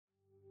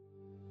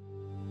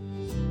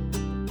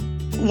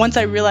once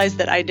I realized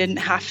that I didn't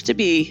have to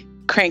be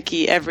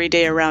cranky every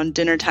day around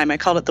dinner time, I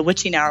called it the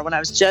witching hour, when I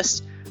was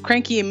just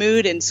cranky in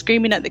mood and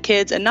screaming at the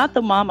kids, and not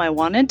the mom I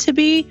wanted to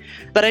be,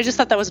 but I just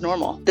thought that was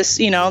normal. This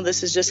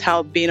is just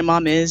how being a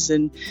mom is.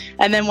 And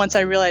then once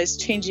I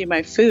realized changing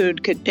my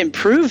food could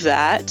improve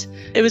that,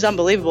 it was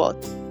unbelievable.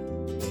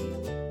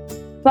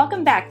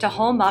 Welcome back to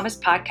Whole Mamas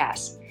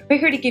Podcast. We're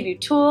here to give you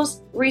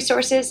tools,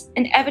 resources,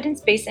 and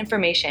evidence-based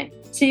information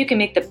so you can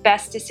make the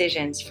best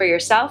decisions for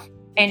yourself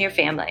and your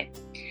family.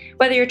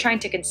 Whether you're trying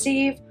to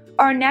conceive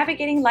or are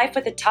navigating life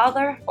with a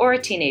toddler or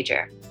a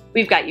teenager,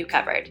 we've got you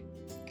covered.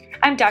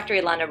 I'm Dr.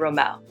 Ilana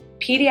Romel,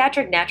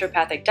 pediatric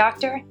naturopathic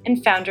doctor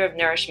and founder of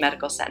Nourish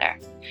Medical Center.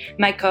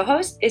 My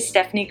co-host is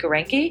Stephanie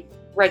Gorenke,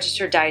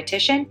 registered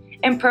dietitian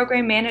and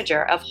program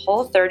manager of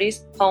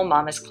Whole30's Whole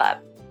Mamas Club.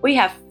 We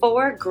have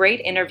 4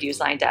 great interviews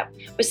lined up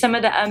with some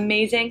of the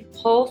amazing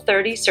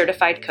Whole30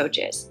 certified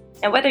coaches.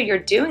 And whether you're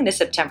doing the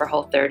September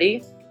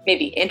Whole30,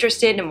 maybe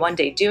interested in one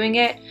day doing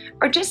it,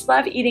 or just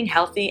love eating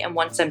healthy and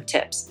want some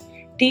tips,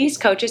 these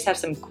coaches have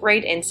some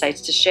great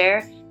insights to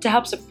share to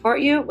help support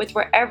you with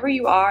wherever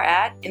you are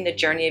at in the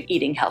journey of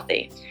eating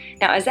healthy.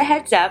 Now, as a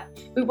heads up,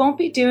 we won't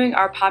be doing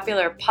our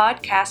popular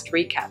podcast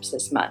recaps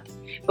this month,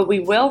 but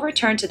we will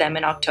return to them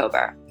in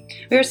October.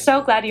 We are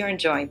so glad you're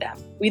enjoying them.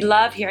 We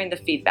love hearing the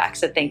feedback,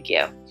 so thank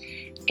you.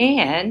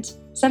 And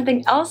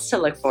something else to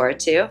look forward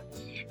to,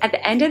 at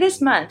the end of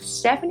this month,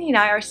 Stephanie and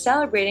I are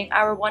celebrating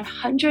our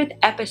 100th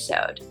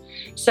episode.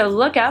 So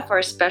look out for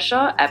a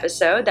special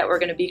episode that we're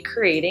going to be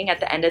creating at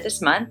the end of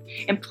this month,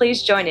 and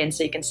please join in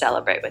so you can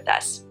celebrate with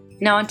us.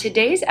 Now, on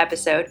today's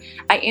episode,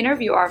 I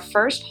interview our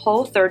first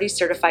Whole30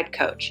 certified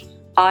coach,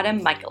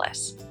 Autumn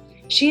Michaelis.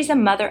 She's a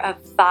mother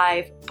of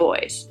 5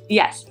 boys.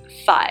 Yes,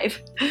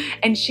 5.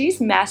 And she's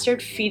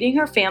mastered feeding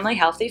her family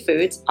healthy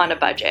foods on a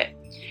budget.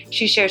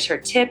 She shares her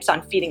tips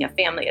on feeding a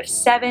family of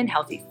 7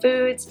 healthy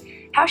foods,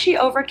 how she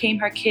overcame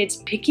her kids'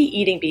 picky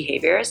eating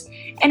behaviors,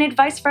 and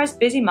advice for us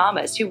busy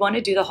mamas who want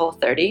to do the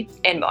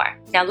Whole30 and more.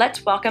 Now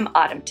let's welcome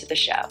Autumn to the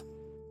show.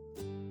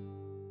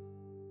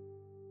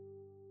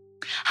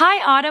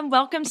 Hi, Autumn.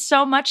 Welcome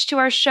so much to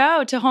our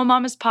show, to Whole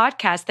Mamas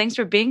Podcast. Thanks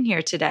for being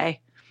here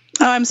today.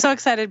 Oh, I'm so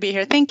excited to be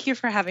here. Thank you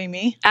for having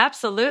me.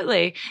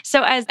 Absolutely.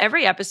 So as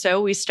every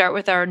episode, we start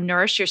with our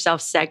Nourish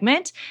Yourself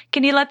segment.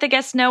 Can you let the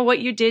guests know what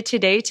you did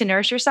today to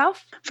nourish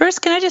yourself?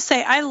 First, can I just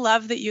say, I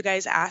love that you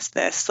guys asked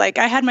this. Like,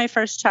 I had my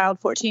first child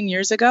 14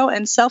 years ago,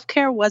 and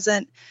self-care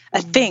wasn't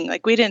a thing.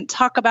 Like, we didn't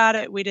talk about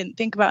it. We didn't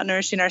think about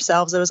nourishing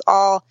ourselves. It was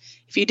all,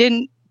 if you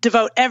didn't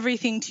devote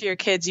everything to your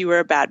kids, you were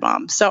a bad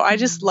mom. So I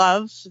just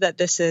love that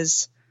this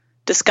is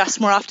discussed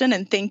more often,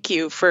 and thank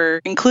you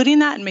for including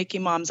that and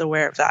making moms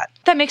aware of that.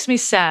 That makes me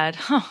sad.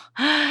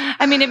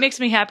 I mean, it makes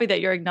me happy that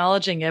you're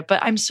acknowledging it,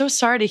 but I'm so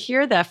sorry to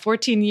hear that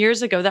 14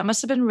 years ago. That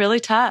must have been really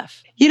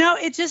tough.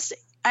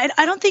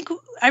 I don't think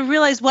I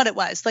realized what it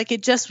was. Like,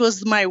 it just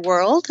was my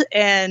world.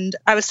 And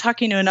I was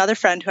talking to another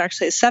friend who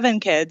actually has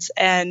 7 kids,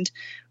 and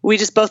we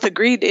just both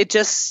agreed it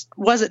just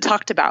wasn't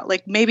talked about.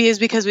 Like, maybe it's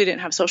because we didn't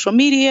have social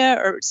media,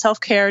 or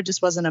self-care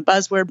just wasn't a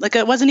buzzword. Like,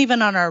 it wasn't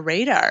even on our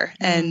radar.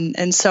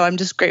 And so I'm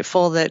just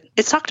grateful that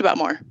it's talked about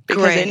more,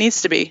 because it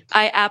needs to be.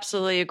 I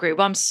absolutely agree.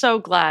 Well, I'm so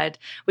glad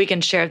we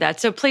can share that.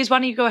 So please, why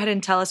don't you go ahead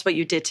and tell us what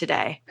you did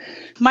today?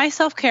 My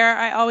self-care,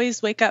 I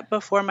always wake up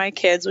before my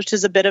kids, which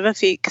is a bit of a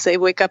feat because they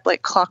wake up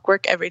like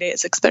clockwork every day at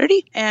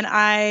 6:30. And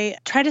I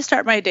try to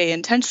start my day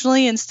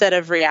intentionally instead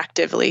of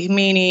reactively,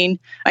 meaning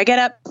I get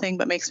up,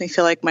 but makes me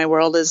feel like my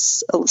world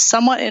is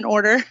somewhat in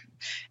order.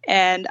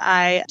 And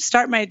I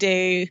start my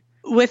day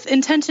with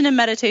intention and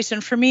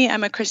meditation. For me,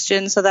 I'm a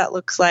Christian, so that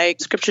looks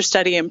like scripture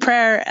study and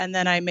prayer. And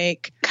then I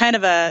make kind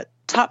of a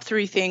top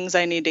 3 things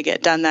I need to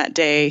get done that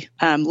day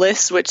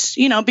list, which,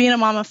 being a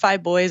mom of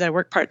 5 boys, I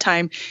work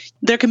part-time,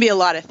 there can be a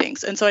lot of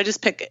things. And so I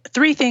just pick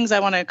 3 things I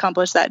want to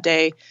accomplish that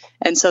day.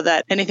 And so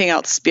that anything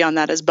else beyond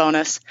that is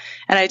bonus.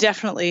 And I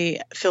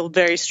definitely feel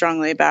very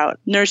strongly about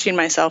nourishing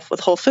myself with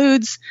whole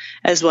foods,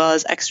 as well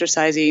as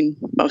exercising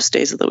most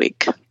days of the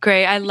week.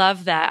 Great. I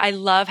love that. I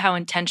love how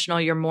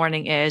intentional your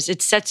morning is.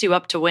 It sets you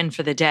up to win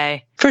for the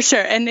day. For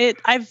sure. And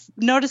I've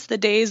noticed the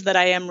days that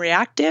I am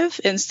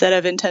reactive instead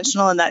of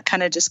intentional, and that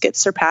kind of just gets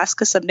surpassed,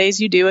 because some days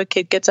a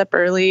kid gets up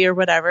early or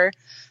whatever.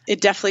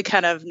 It definitely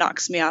kind of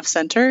knocks me off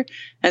center.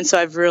 And so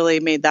I've really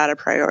made that a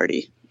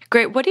priority.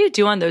 Great. What do you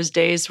do on those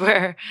days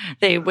where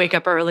they wake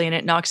up early and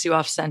it knocks you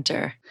off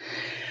center?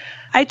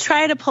 I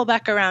try to pull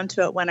back around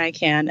to it when I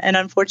can. And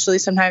unfortunately,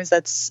 sometimes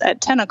that's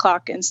at 10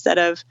 o'clock instead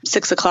of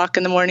 6 o'clock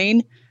in the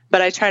morning.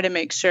 But I try to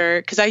make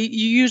sure, because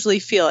you usually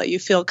feel it. You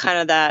feel kind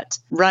of that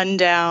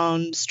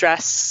rundown,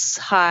 stress,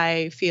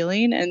 high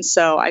feeling. And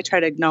so I try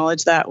to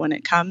acknowledge that when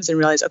it comes and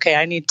realize, okay,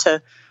 I need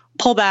to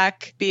pull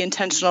back, be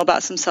intentional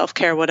about some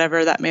self-care,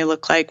 whatever that may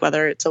look like,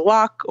 whether it's a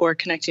walk or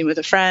connecting with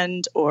a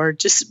friend or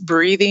just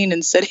breathing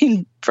and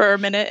sitting for a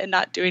minute and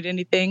not doing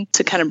anything,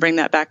 to kind of bring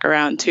that back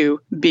around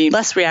to being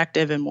less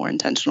reactive and more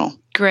intentional.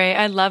 Great.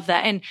 I love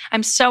that. And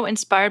I'm so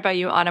inspired by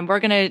you, Autumn. We're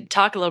going to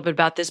talk a little bit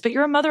about this, but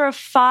you're a mother of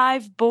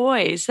 5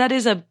 boys. That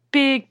is a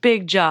big,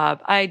 big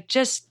job. I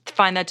just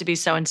find that to be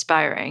so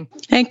inspiring.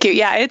 Thank you.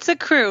 Yeah, it's a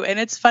crew. And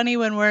it's funny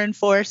when we're in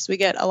force, we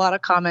get a lot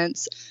of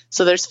comments.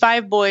 So there's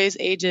 5 boys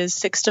ages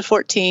 6 to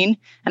 14.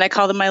 And I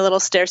call them my little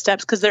stair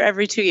steps because they're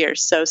every 2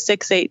 years. So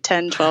 6, 8,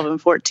 10, 12,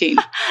 and 14.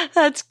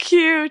 That's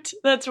cute.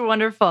 That's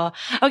wonderful.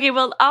 Okay,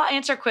 well, I'll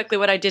answer quickly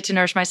what I did to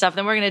nourish myself.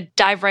 Then we're going to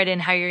dive right in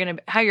how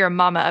you're a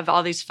mama of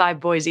all these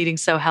 5 boys eating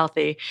so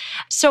healthy.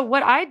 So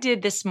what I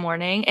did this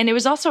morning, and it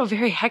was also a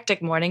very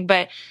hectic morning,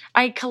 but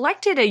I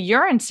collected a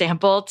urine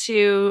sample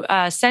to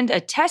send a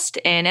test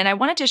in. And I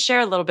wanted to share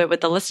a little bit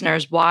with the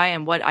listeners why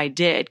and what I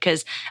did,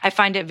 because I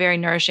find it very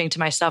nourishing to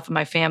myself and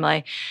my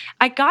family.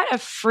 I got a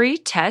free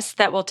test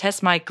that will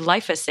test my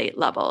glyphosate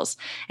levels.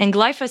 And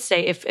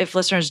glyphosate, if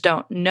listeners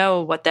don't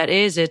know what that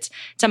is, it's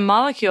a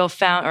molecule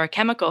found or a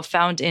chemical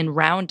found in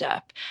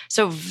Roundup.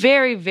 So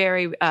very,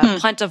 very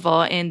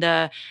plentiful in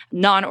the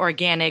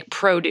non-organic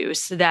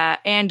produce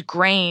and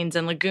grains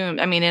and legumes.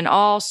 I mean, in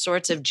all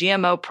sorts of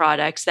GMO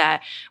products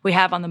that we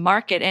have on the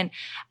market. And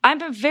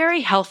I'm a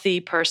very healthy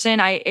person.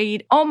 I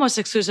eat almost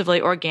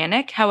exclusively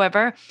organic.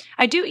 However,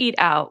 I do eat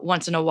out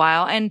once in a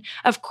while. And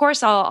of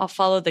course, I'll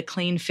follow the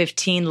Clean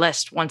 15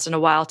 list once in a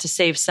while to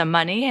save some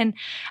money. And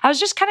I was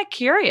just kind of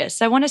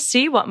curious. I want to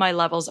see what my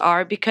levels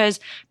are because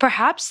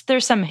perhaps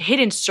there's some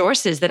hidden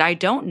sources that I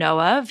don't know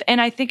of.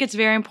 And I think it's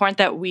very important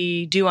that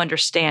we do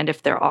understand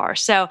if there are.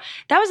 So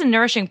that was a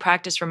nourishing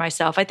practice for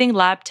myself. I think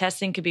lab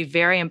testing could be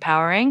very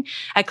empowering.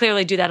 I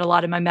clearly do that a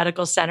lot in my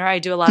medical center. I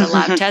do a lot of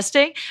lab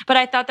testing, but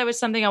I thought that was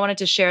something I wanted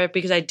to share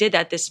because I did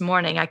that this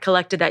morning. I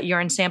collected that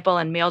urine sample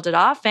and mailed it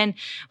off, and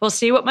we'll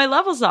see what my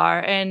levels are.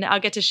 And I'll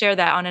get to share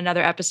that on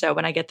another episode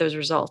when I get those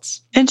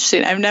results.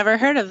 Interesting. I've never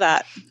heard of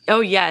that.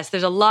 Oh, yes.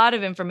 There's a lot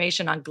of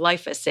information on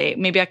glyphosate.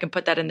 Maybe I can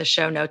put that in the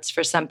show notes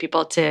for some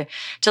people to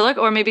look,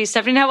 or maybe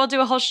Stephanie and I will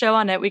do a whole show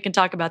on it. We can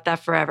talk about that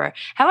forever.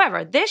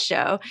 However, this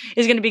show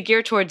is going to be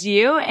geared towards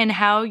you and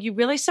how you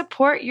really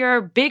support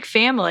your big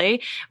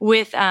family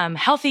with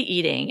healthy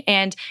eating.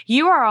 And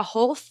you are a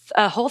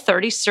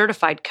Whole30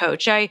 certified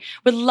coach. I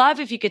would love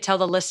if you could tell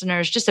the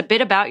listeners just a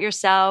bit about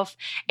yourself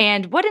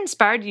and what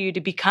inspired you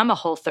to become a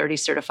Whole30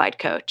 certified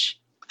coach.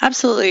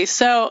 Absolutely.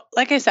 So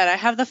like I said, I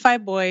have the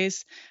 5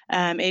 boys,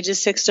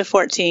 ages 6 to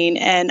 14,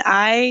 and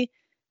I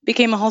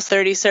became a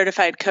Whole30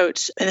 certified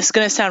coach. And it's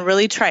going to sound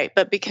really trite,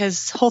 but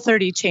because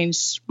Whole30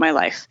 changed my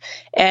life.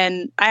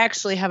 And I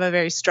actually have a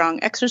very strong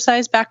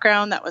exercise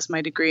background. That was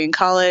my degree in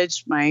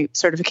college, my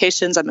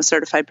certifications. I'm a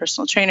certified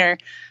personal trainer.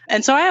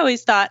 And so I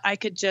always thought I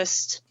could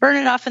just burn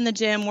it off in the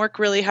gym, work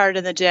really hard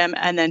in the gym,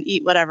 and then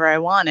eat whatever I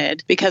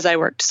wanted because I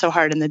worked so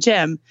hard in the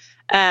gym.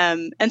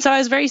 And so I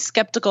was very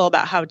skeptical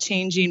about how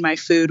changing my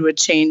food would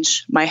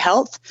change my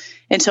health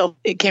until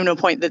it came to a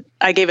point that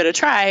I gave it a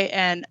try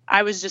and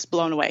I was just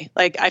blown away.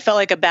 Like I felt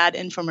like a bad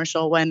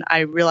infomercial when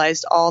I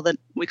realized all the,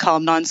 we call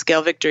them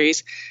non-scale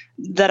victories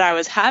that I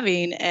was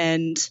having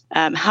and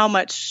how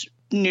much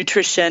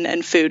nutrition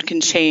and food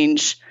can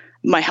change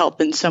my health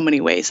in so many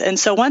ways. And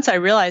so once I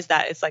realized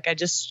that, it's like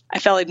I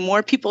felt like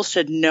more people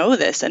should know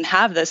this and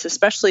have this,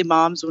 especially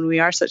moms when we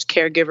are such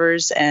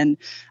caregivers and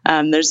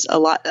there's a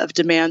lot of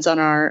demands on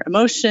our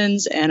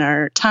emotions and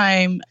our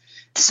time.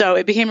 So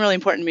it became really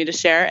important to me to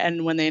share.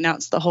 And when they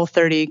announced the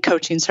Whole30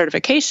 coaching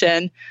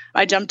certification,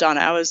 I jumped on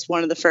it. I was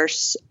one of the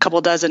first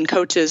couple dozen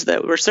coaches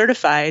that were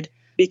certified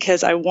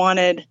because I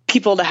wanted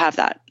people to have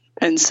that.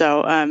 And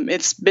so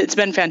it's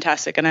been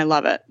fantastic and I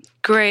love it.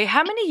 Great.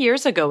 How many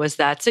years ago was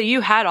that? So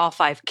you had all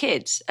 5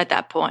 kids at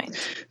that point.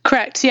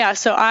 Correct. Yeah.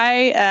 So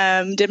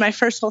I did my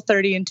first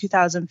Whole30 in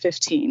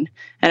 2015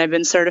 and I've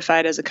been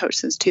certified as a coach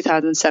since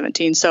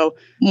 2017. So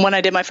when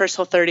I did my first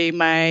Whole30,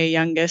 my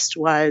youngest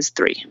was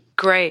 3.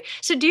 Great.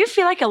 So do you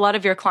feel like a lot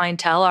of your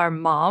clientele are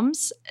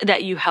moms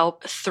that you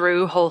help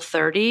through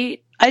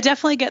Whole30? I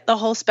definitely get the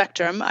whole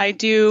spectrum. I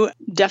do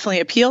definitely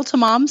appeal to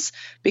moms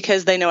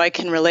because they know I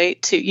can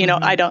relate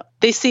to,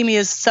 they see me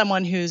as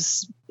someone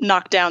who's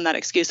knocked down that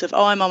excuse of,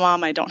 oh, I'm a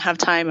mom, I don't have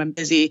time, I'm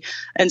busy.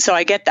 And so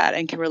I get that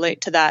and can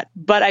relate to that.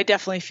 But I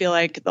definitely feel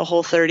like the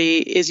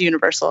Whole30 is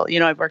universal.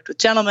 I've worked with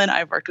gentlemen,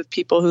 I've worked with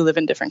people who live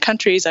in different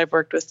countries, I've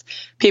worked with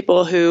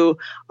people who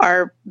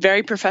are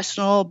very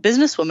professional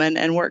businesswomen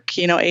and work,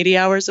 80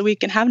 hours a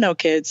week and have no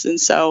kids. And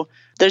so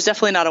there's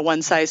definitely not a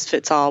one size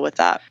fits all with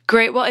that.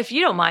 Great. Well, if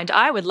you don't mind,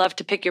 I would love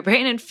to pick your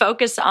brain and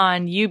focus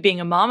on you being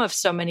a mom of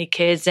so many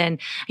kids. And,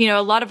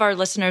 a lot of our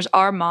listeners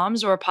are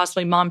moms or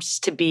possibly moms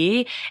to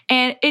be.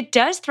 And it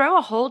does throw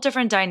a whole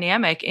different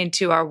dynamic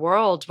into our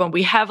world when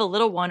we have a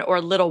little one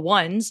or little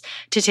ones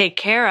to take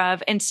care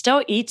of and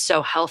still eat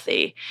so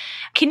healthy.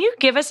 Can you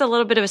give us a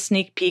little bit of a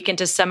sneak peek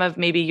into some of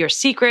maybe your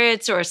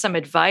secrets or some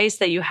advice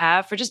that you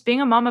have for just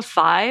being a mom of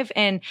 5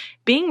 and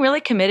being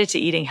really committed to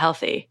eating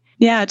healthy?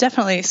 Yeah,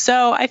 definitely.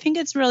 So I think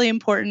it's really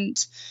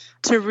important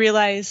to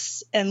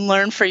realize and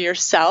learn for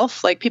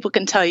yourself. Like people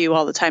can tell you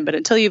all the time, but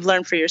until you've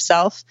learned for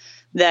yourself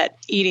that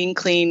eating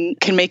clean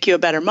can make you a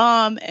better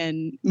mom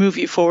and move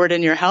you forward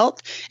in your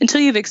health, until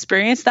you've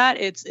experienced that,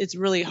 it's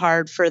really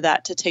hard for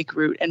that to take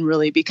root and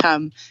really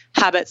become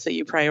habits that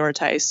you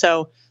prioritize.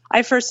 So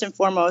I first and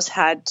foremost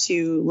had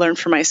to learn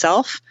for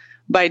myself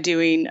by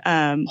doing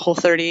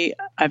Whole30.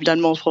 I've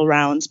done multiple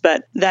rounds,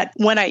 but that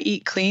when I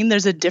eat clean,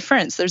 there's a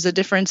difference. There's a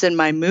difference in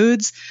my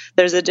moods.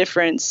 There's a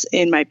difference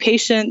in my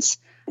patience.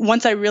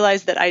 Once I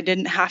realized that I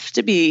didn't have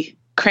to be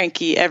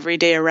cranky every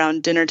day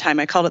around dinner time,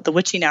 I called it the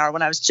witching hour,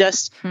 when I was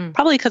just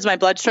probably because my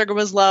blood sugar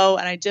was low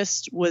and I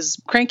just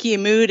was cranky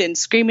in mood and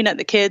screaming at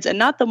the kids, and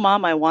not the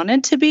mom I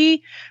wanted to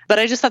be, but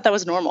I just thought that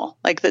was normal.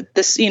 Like that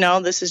this,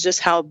 this is just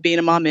how being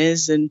a mom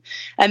is. And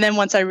then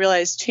once I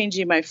realized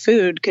changing my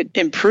food could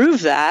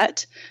improve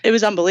that, it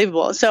was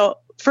unbelievable. So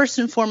first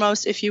and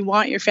foremost, if you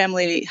want your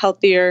family to eat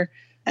healthier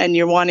and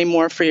you're wanting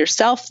more for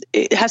yourself,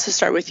 it has to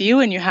start with you,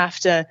 and you have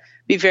to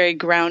be very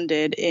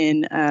grounded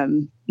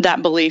in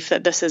that belief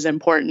that this is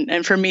important.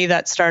 And for me,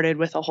 that started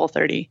with a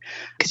Whole30,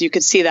 because you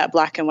could see that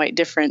black and white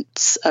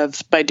difference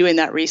of, by doing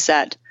that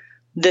reset,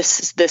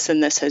 this,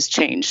 and this has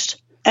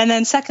changed. And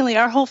then secondly,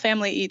 our whole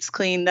family eats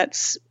clean.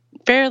 That's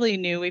fairly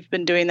new. We've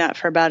been doing that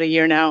for about a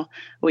year now.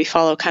 We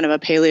follow kind of a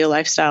paleo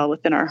lifestyle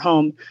within our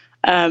home.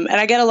 And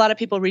I get a lot of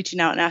people reaching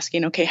out and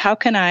asking, okay, how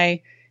can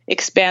I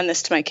expand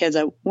this to my kids?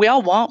 We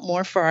all want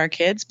more for our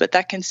kids, but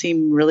that can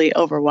seem really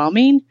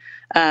overwhelming,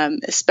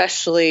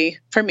 especially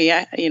for me.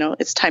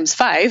 It's times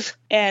 5.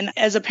 And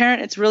as a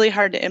parent, it's really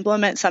hard to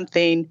implement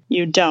something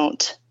you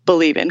don't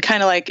believe in.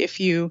 Kind of like if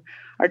you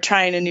are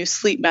trying a new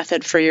sleep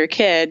method for your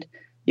kid,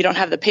 you don't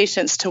have the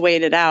patience to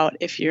wait it out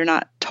if you're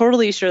not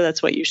totally sure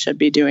that's what you should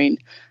be doing.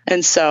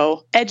 And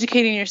so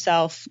educating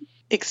yourself,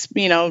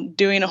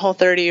 doing a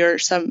Whole30 or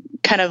some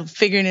kind of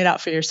figuring it out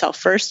for yourself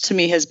first, to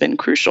me, has been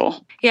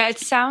crucial. Yeah, it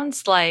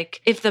sounds like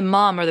if the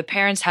mom or the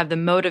parents have the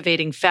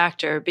motivating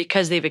factor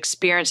because they've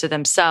experienced it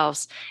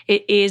themselves,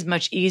 it is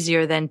much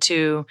easier than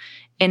to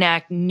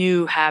enact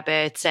new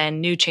habits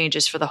and new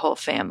changes for the whole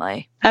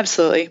family.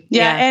 Absolutely.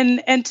 Yeah.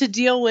 And to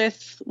deal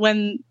with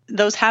when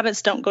those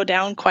habits don't go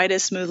down quite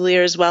as smoothly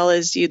or as well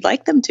as you'd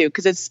like them to,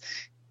 because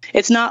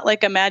it's not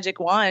like a magic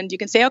wand. You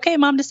can say, okay,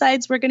 mom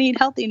decides we're going to eat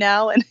healthy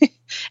now, and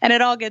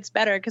it all gets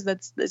better, because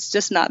it's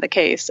just not the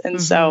case.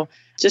 And so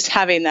just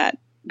having that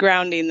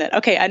grounding that,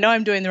 okay, I know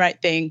I'm doing the right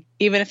thing,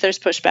 even if there's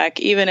pushback,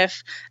 even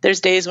if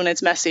there's days when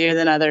it's messier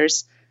than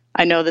others,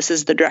 I know this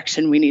is the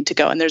direction we need to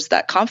go. And there's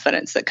that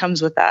confidence that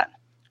comes with that.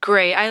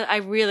 Great. I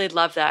really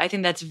love that. I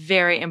think that's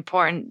very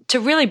important to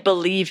really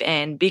believe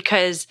in,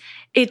 because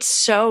it's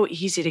so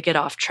easy to get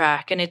off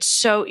track, and it's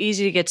so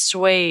easy to get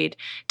swayed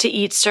to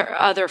eat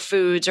other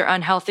foods or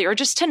unhealthy, or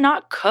just to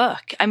not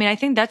cook. I mean, I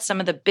think that's some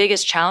of the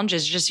biggest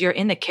challenges. Just you're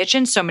in the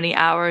kitchen so many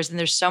hours and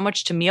there's so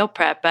much to meal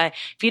prep. But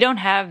if you don't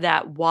have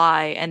that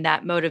why and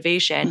that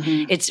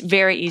motivation, it's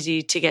very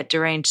easy to get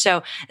deranged.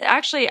 So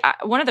actually,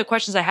 one of the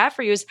questions I have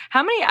for you is,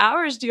 how many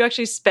hours do you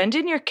actually spend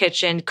in your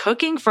kitchen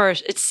cooking for?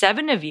 It's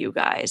 7 of you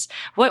guys.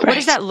 What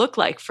does that look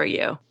like for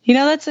you?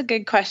 That's a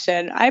good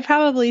question. I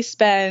probably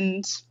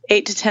spend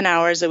 8 to 10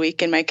 hours a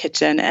week in my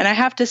kitchen. And I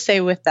have to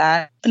say with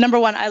that, number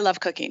one, I love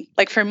cooking.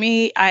 Like for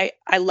me, I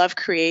love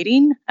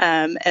creating.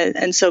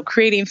 And so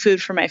creating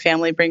food for my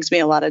family brings me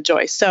a lot of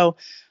joy. So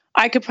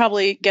I could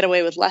probably get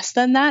away with less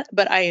than that,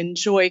 but I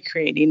enjoy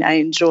creating. I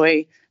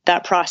enjoy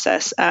that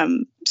process.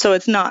 So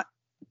it's not,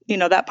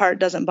 that part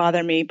doesn't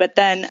bother me. But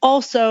then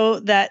also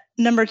that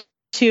number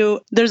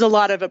 2, there's a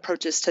lot of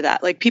approaches to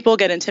that. Like people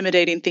get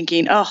intimidating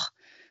thinking, oh,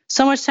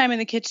 so much time in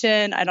the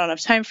kitchen. I don't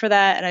have time for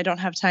that. And I don't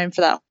have time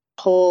for that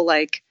whole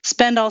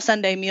spend all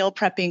Sunday meal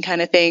prepping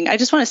kind of thing. I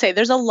just want to say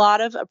there's a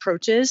lot of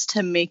approaches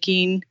to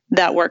making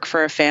that work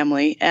for a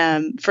family.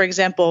 For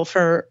example,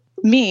 for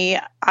me,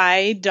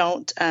 I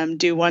don't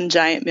do one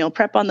giant meal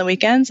prep on the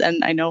weekends.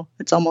 And I know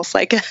it's almost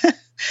like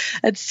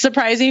it's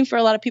surprising for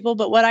a lot of people.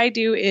 But what I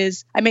do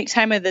is I make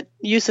time of the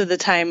use of the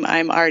time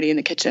I'm already in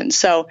the kitchen.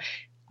 So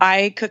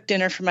I cook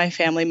dinner for my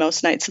family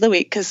most nights of the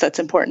week, because that's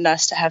important to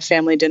us to have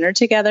family dinner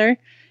together.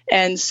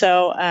 And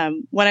so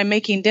when I'm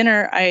making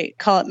dinner, I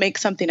call it make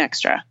something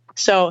extra.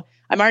 So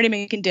I'm already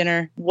making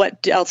dinner.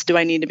 What else do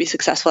I need to be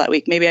successful that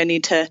week? Maybe I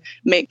need to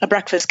make a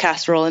breakfast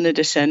casserole in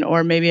addition,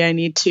 or maybe I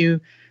need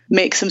to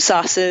make some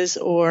sauces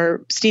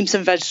or steam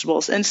some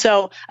vegetables. And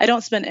so I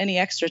don't spend any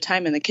extra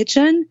time in the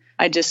kitchen.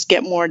 I just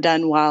get more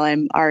done while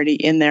I'm already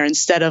in there,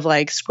 instead of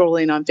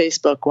scrolling on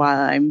Facebook while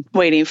I'm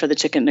waiting for the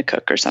chicken to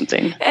cook or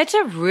something. It's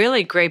a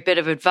really great bit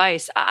of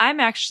advice. I'm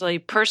actually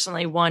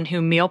personally one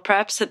who meal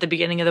preps at the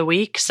beginning of the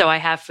week, so I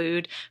have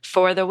food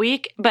for the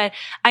week. But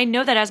I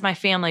know that as my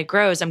family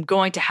grows, I'm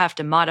going to have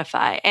to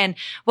modify. And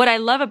what I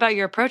love about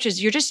your approach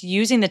is you're just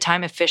using the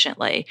time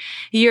efficiently.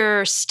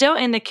 You're still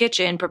in the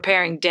kitchen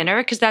preparing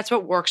dinner because that's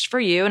what works for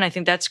you, and I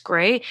think that's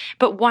great.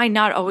 But why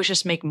not always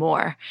just make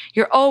more?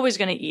 You're always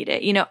going to eat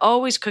it,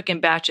 always cook in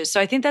batches.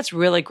 So I think that's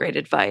really great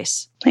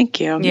advice.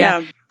 Thank you.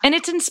 Yeah. And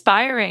it's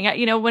inspiring.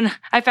 When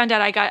I found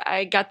out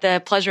I got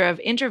the pleasure of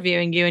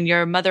interviewing you and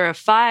you're a mother of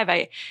 5,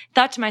 I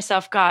thought to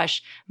myself,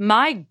 gosh,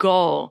 my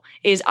goal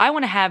is I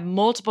want to have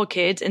multiple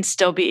kids and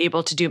still be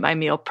able to do my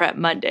meal prep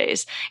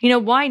Mondays.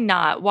 Why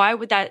not? Why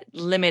would that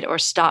limit or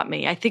stop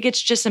me? I think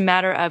it's just a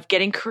matter of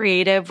getting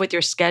creative with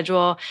your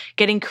schedule,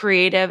 getting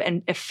creative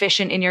and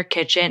efficient in your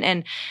kitchen.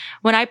 And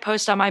when I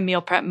post on my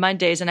meal prep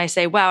Mondays and I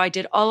say, wow, I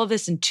did all of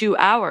this in 2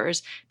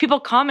 hours, people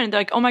comment, they're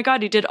like, oh my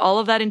God, you did all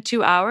of that in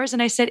 2 hours?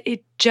 And I said,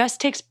 it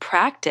just takes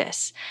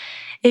practice.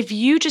 If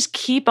you just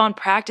keep on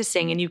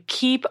practicing and you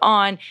keep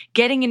on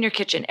getting in your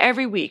kitchen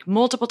every week,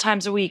 multiple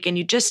times a week, and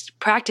you just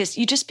practice,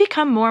 you just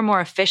become more and more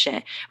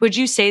efficient. Would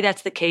you say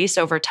that's the case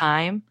over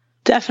time?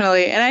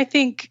 Definitely. And I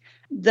think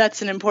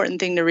that's an important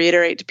thing to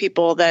reiterate to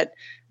people that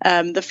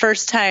the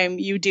first time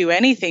you do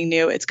anything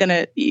new,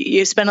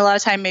 you spend a lot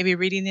of time maybe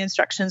reading the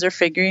instructions or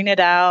figuring it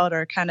out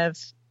or kind of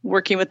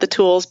working with the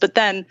tools. But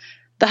then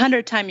the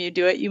 100th time you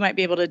do it, you might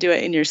be able to do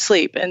it in your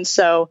sleep. And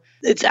so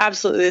it's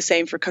absolutely the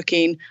same for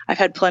cooking. I've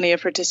had plenty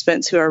of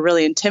participants who are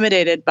really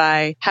intimidated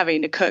by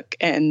having to cook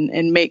and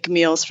make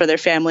meals for their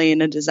family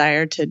and a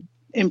desire to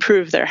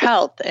improve their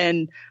health.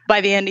 And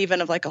by the end,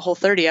 even of like a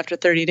Whole30, after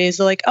 30 days,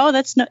 they're like, oh,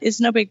 it's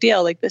no big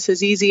deal. Like, this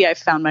is easy. I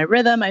found my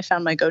rhythm. I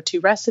found my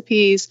go-to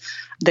recipes.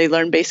 They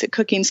learn basic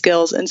cooking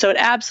skills. And so it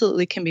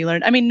absolutely can be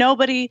learned. I mean,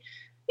 nobody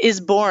is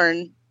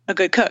born a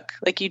good cook.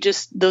 Like,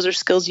 those are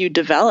skills you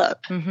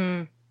develop.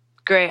 Mm-hmm.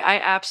 Great. I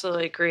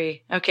absolutely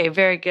agree. Okay,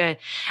 very good.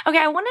 Okay,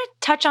 I want to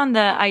touch on the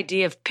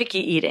idea of picky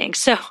eating.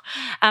 So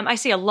I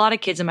see a lot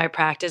of kids in my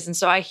practice, and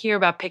so I hear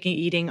about picky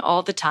eating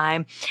all the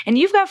time. And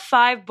you've got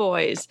 5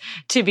 boys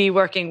to be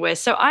working with.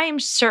 So I am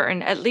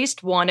certain at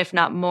least one, if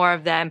not more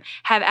of them,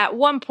 have at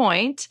one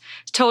point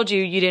told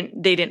you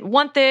they didn't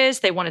want this,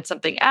 they wanted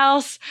something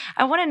else.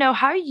 I want to know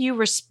how you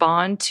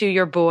respond to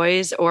your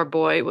boys or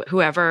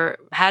whoever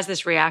has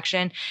this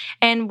reaction.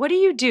 And what do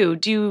you do?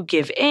 Do you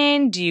give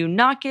in? Do you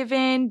not give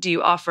in? Do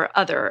you offer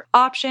other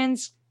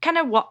options? Kind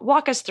of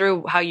walk us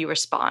through how you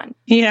respond.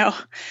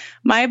 I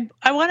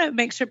want to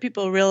make sure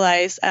people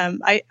realize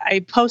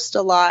I post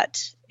a lot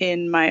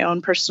in my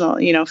own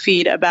personal,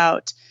 feed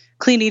about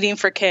clean eating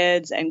for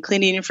kids and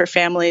clean eating for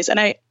families.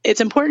 And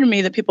it's important to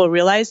me that people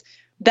realize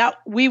that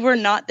we were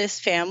not this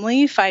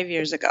family 5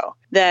 years ago,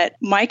 that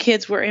my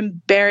kids were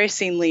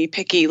embarrassingly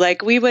picky.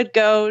 Like, we would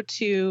go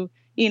to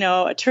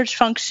a church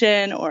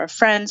function or a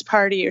friend's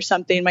party or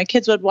something, my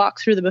kids would walk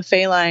through the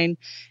buffet line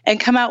and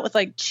come out with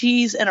like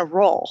cheese and a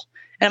roll.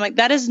 And I'm like,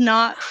 that is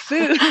not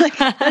food. Like,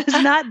 that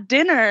is not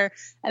dinner.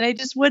 And I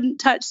just wouldn't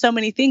touch so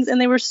many things.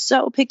 And they were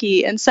so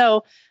picky. And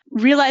so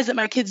realize that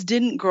my kids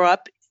didn't grow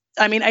up.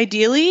 I mean,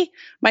 ideally,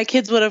 my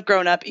kids would have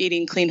grown up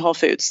eating clean whole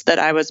foods that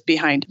I was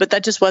behind, but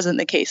that just wasn't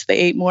the case. They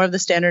ate more of the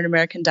standard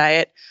American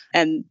diet,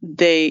 and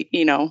they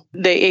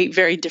ate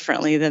very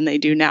differently than they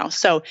do now.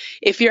 So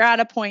if you're at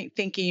a point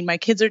thinking my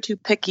kids are too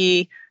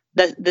picky,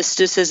 that this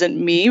just isn't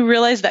me,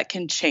 realize that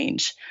can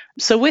change.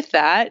 So with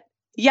that,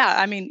 yeah,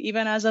 I mean,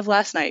 even as of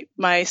last night,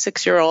 my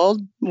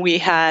 6-year-old, we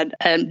had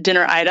a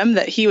dinner item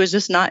that he was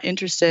just not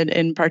interested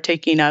in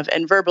partaking of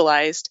and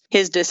verbalized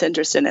his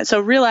disinterest in it. So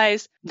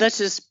realize that's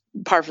just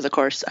par for the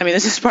course. I mean,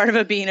 this is part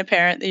of being a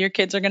parent, that your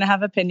kids are going to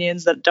have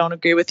opinions that don't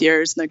agree with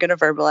yours, and they're going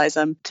to verbalize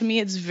them. To me,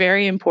 it's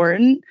very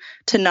important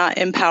to not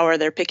empower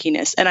their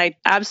pickiness. And I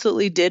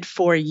absolutely did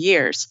for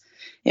years.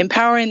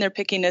 Empowering their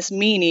pickiness,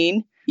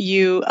 meaning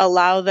you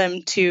allow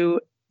them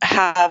to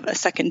have a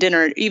second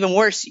dinner. Even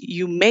worse,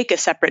 you make a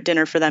separate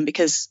dinner for them,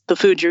 because the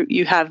food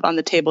you have on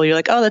the table, you're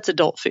like, oh, that's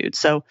adult food,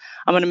 so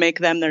I'm going to make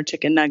them their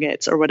chicken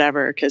nuggets or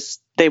whatever, because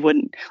they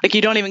wouldn't, like,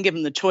 you don't even give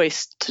them the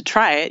choice to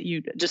try it.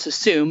 You just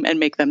assume and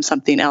make them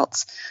something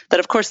else that,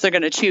 of course, they're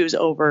going to choose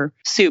over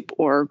soup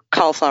or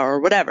cauliflower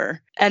or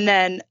whatever. And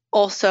then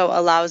also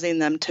allowing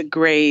them to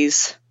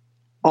graze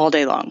all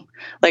day long.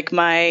 Like,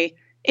 my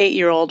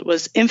 8-year-old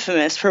was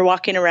infamous for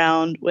walking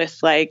around with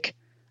like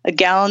a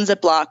gallon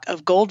Ziploc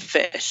of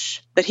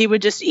goldfish that he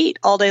would just eat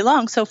all day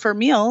long. So for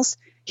meals,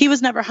 he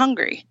was never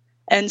hungry.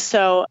 And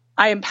so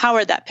I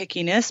empowered that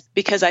pickiness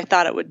because I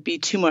thought it would be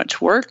too much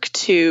work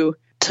to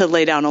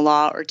lay down a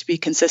law or to be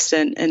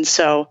consistent. And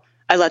so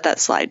I let that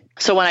slide.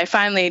 So when I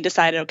finally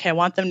decided, okay, I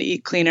want them to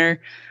eat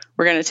cleaner,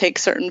 we're going to take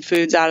certain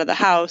foods out of the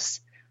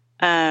house.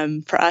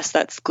 For us,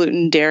 that's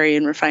gluten, dairy,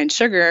 and refined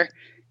sugar.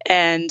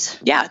 And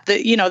yeah,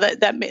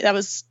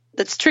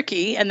 that's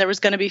tricky. And there was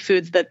going to be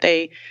foods that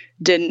they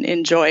didn't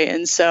enjoy.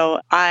 And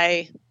so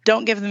I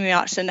don't give them the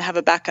option to have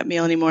a backup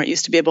meal anymore. It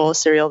used to be a bowl of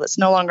cereal. That's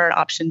no longer an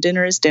option.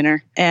 Dinner is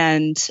dinner.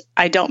 And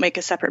I don't make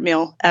a separate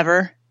meal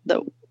ever.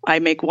 I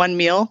make one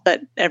meal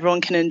that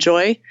everyone can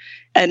enjoy.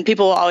 And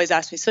people will always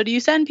ask me, so do you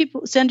send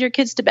your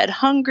kids to bed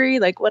hungry?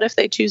 Like, what if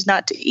they choose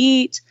not to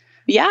eat?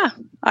 Yeah,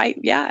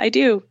 I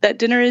do. That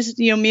dinner is,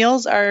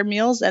 meals are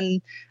meals.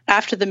 And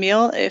after the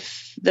meal,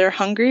 if they're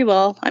hungry,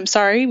 well, I'm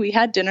sorry, we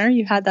had dinner.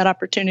 You had that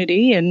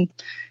opportunity, and,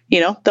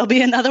 there'll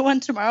be another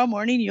one tomorrow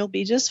morning. You'll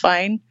be just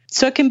fine.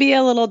 So it can be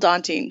a little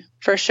daunting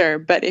for sure.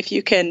 But if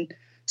you can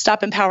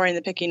stop empowering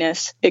the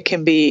pickiness, it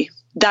can be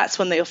that's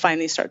when they'll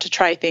finally start to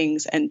try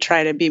things and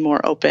try to be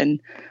more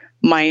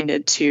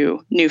open-minded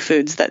to new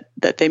foods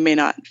that they may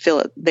not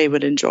feel they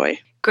would enjoy.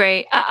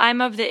 Great.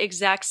 I'm of the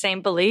exact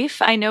same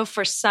belief. I know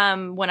for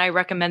some, when I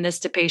recommend this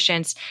to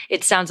patients,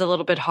 it sounds a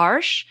little bit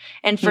harsh.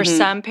 And for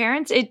some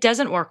parents, it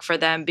doesn't work for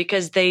them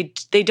because they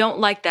don't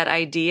like that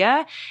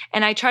idea.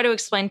 And I try to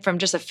explain from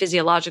just a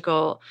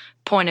physiological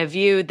point of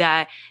view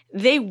that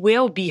they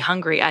will be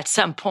hungry at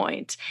some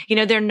point.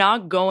 They're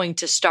not going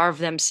to starve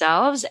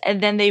themselves,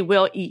 and then they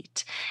will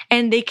eat.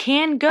 And they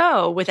can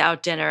go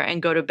without dinner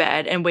and go to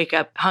bed and wake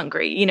up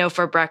hungry,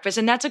 for breakfast.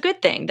 And that's a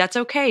good thing. That's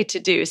okay to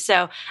do.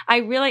 So I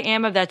really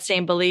am of that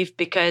same belief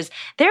because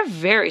they're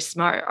very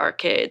smart, our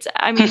kids.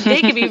 I mean,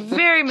 they can be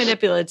very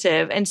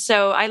manipulative. And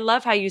so I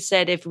love how you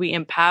said if we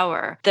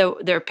empower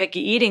their picky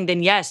eating,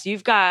 then yes,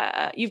 you've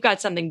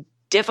got something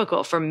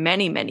difficult for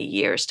many, many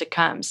years to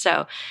come.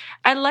 So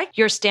I like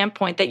your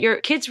standpoint that your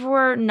kids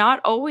were not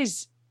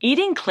always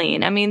eating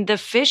clean. I mean,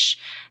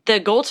 the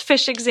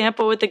goldfish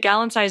example with the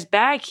gallon-sized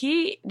bag,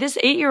 this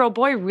 8-year-old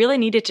boy really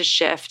needed to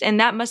shift. And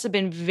that must have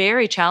been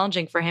very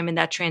challenging for him in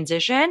that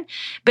transition.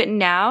 But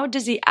now,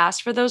 does he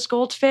ask for those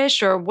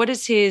goldfish, or what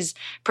is his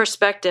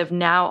perspective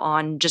now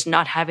on just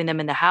not having them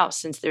in the house,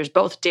 since there's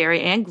both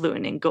dairy and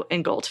gluten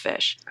in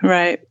goldfish?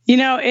 Right.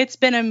 It's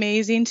been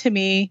amazing to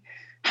me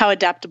how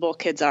adaptable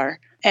kids are.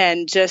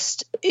 And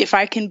just if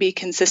I can be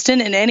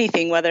consistent in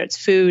anything, whether it's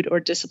food or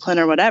discipline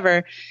or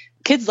whatever,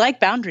 kids like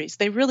boundaries.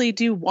 They really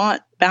do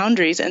want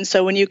boundaries. And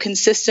so when you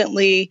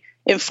consistently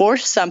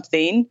enforce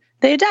something,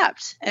 they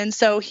adapt. And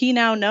so he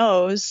now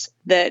knows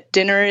that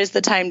dinner is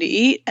the time to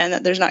eat and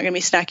that there's not going to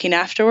be snacking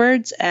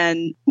afterwards.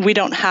 And we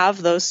don't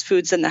have those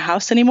foods in the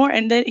house anymore.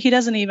 And that he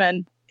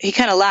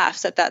kind of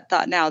laughs at that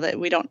thought now that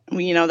we don't,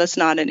 that's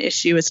not an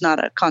issue. It's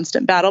not a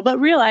constant battle, but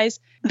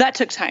realize that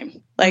took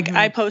time.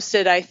 I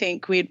posted, I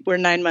think we're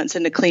 9 months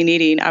into clean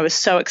eating. I was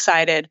so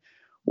excited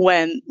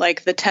when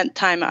the 10th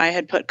time I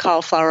had put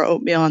cauliflower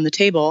oatmeal on the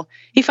table,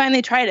 he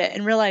finally tried it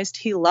and realized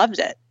he loved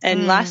it.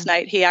 And last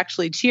night he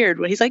actually cheered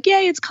when he's like,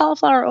 yay, it's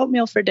cauliflower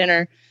oatmeal for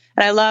dinner.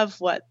 And I love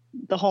what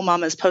the Whole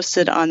Mamas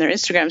posted on their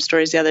Instagram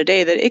stories the other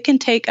day, that it can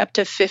take up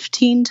to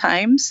 15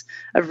 times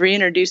of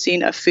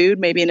reintroducing a food,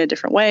 maybe in a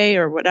different way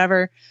or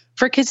whatever,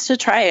 for kids to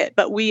try it.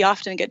 But we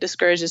often get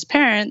discouraged as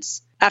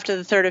parents after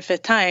the third or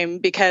fifth time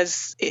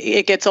because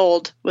it gets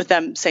old with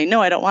them saying,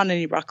 no, I don't want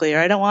any broccoli, or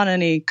I don't want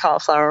any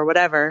cauliflower or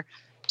whatever.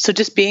 So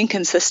just being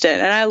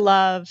consistent. And I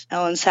love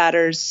Ellen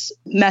Satter's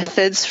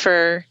methods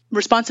for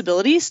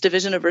responsibilities,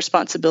 division of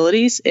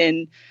responsibilities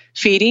in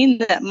feeding,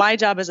 that my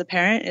job as a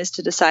parent is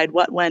to decide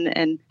what, when,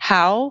 and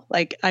how,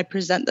 I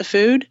present the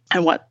food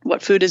and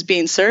what food is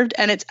being served.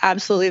 And it's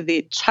absolutely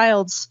the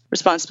child's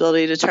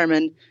responsibility to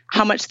determine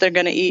how much they're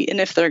going to eat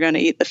and if they're going to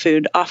eat the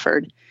food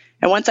offered.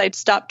 And once I'd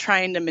stopped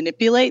trying to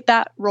manipulate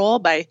that role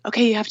by,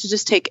 okay, you have to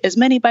just take as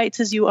many bites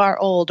as you are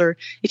old, or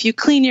if you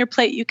clean your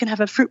plate, you can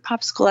have a fruit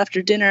popsicle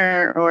after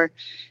dinner, or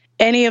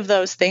any of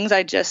those things,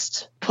 I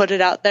just put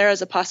it out there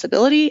as a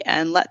possibility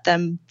and let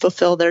them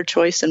fulfill their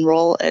choice and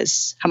role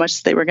as how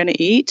much they were going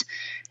to eat.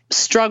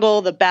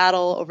 The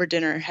battle over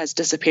dinner has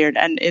disappeared.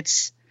 And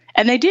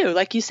they do,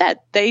 like you said,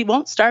 they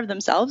won't starve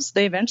themselves.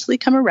 They eventually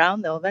come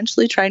around. They'll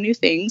eventually try new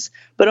things,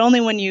 but only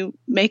when you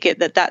make it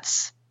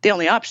that's the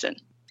only option.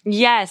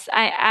 Yes,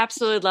 I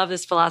absolutely love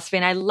this philosophy,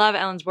 and I love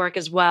Ellen's work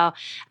as well.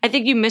 I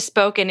think you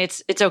misspoke, and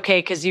it's okay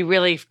because you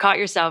really caught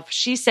yourself.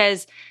 She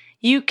says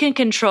you can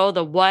control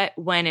the what,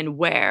 when, and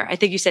where. I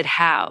think you said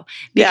how,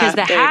 because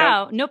the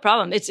how, no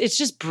problem. It's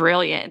just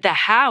brilliant. The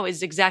how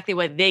is exactly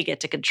what they get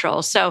to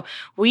control. So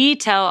we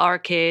tell our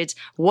kids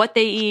what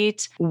they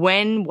eat,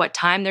 when, what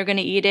time they're going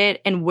to eat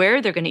it, and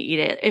where they're going to eat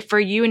it. If for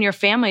you and your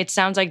family, it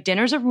sounds like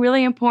dinner's a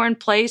really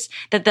important place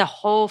that the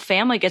whole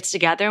family gets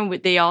together and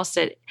they all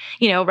sit,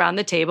 around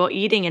the table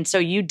eating. And so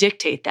you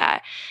dictate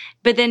that.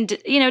 But then,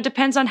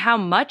 depends on how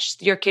much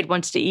your kid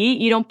wants to eat.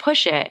 You don't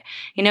push it.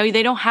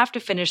 They don't have to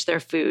finish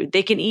their food.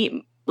 They can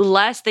eat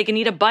less. They can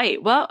eat a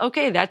bite. Well,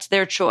 okay, that's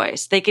their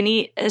choice. They can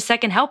eat a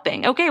second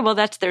helping. Okay, well,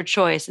 that's their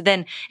choice.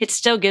 Then it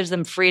still gives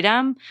them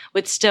freedom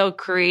with still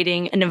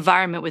creating an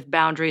environment with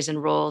boundaries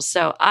and rules.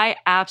 So I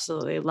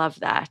absolutely love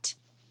that.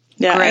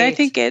 Yeah, Great. And I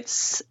think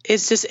it's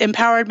just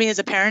empowered me as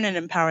a parent and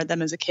empowered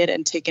them as a kid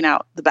and taken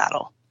out the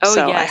battle. Oh,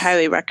 so yes. I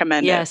highly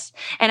recommend it. Yes.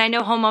 And I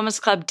know Home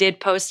Mamas Club did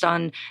post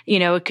on,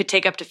 it could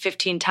take up to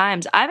 15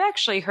 times. I've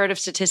actually heard of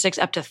statistics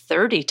up to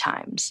 30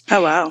 times.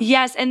 Oh, wow.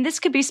 Yes. And this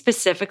could be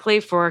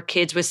specifically for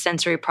kids with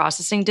sensory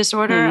processing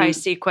disorder. Mm-hmm. I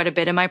see quite a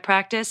bit in my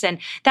practice. And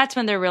that's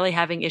when they're really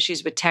having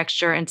issues with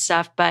texture and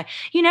stuff. But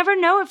you never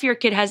know if your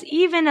kid has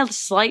even a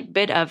slight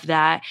bit of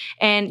that.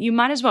 And you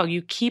might as well.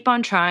 You keep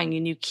on trying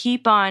and you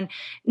keep on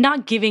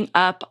not giving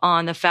up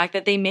on the fact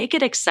that they may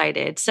get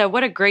excited. So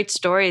what a great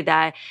story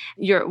that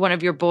one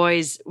of your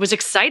boys was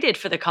excited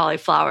for the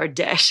cauliflower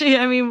dish.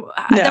 I mean,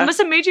 Yeah. that must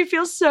have made you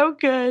feel so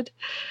good.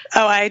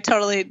 Oh, I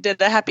totally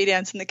did a happy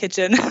dance in the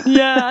kitchen.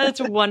 Yeah,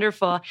 that's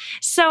wonderful.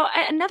 So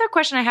another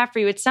question I have for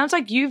you, it sounds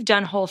like you've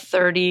done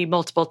Whole30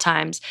 multiple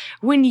times.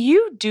 When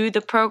you do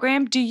the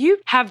program, do you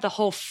have the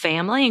whole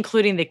family,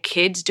 including the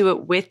kids, do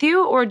it with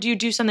you, or do you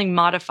do something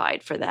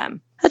modified for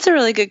them? That's a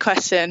really good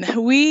question.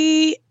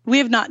 We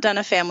have not done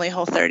a family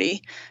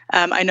Whole30.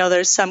 I know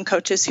there's some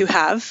coaches who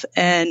have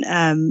and,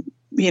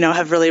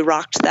 have really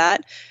rocked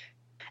that.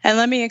 And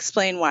let me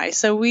explain why.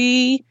 So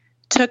we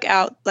took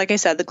out, like I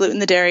said, the gluten,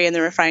 the dairy, and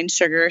the refined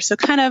sugar. So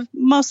kind of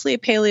mostly a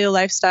paleo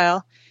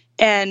lifestyle.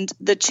 And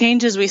the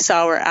changes we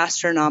saw were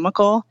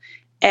astronomical.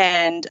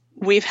 And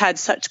we've had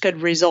such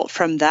good result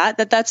from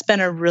that's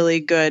been a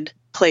really good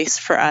place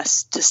for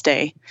us to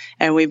stay.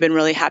 And we've been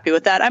really happy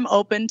with that. I'm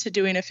open to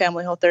doing a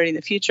family Whole30 in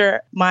the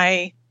future.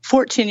 My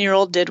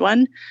 14-year-old did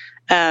one.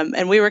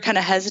 And we were kind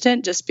of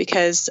hesitant just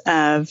because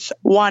of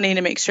wanting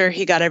to make sure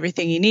he got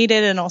everything he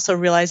needed and also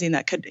realizing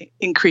that could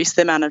increase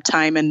the amount of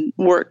time and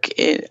work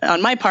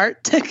on my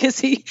part because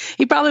he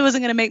probably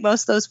wasn't going to make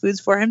most of those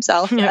foods for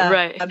himself.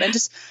 Right. And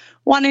just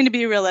wanting to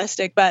be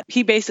realistic. But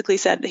he basically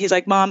said, he's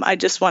like, Mom, I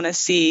just want to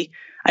see,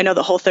 I know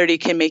the Whole30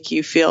 can make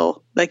you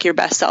feel like your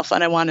best self.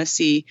 And I want to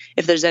see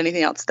if there's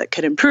anything else that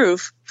could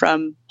improve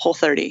from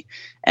Whole30.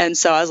 And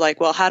so I was like,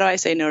 well, how do I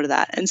say no to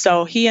that? And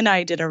so he and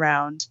I did a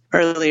round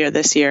earlier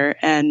this year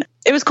and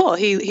it was cool.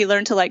 He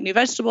learned to like new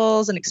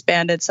vegetables and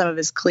expanded some of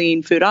his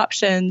clean food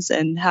options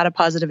and had a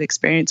positive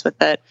experience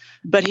with it.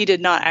 But he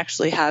did not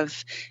actually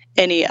have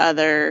any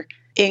other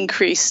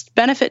increased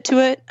benefit to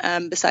it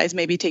besides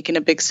maybe taking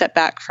a big step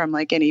back from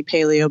like any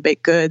paleo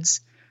baked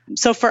goods.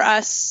 So for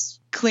us,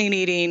 clean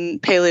eating,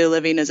 paleo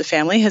living as a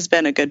family has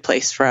been a good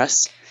place for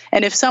us.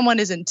 And if someone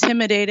is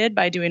intimidated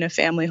by doing a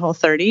family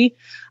Whole30,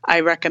 I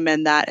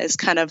recommend that as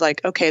kind of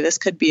like, okay, this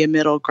could be a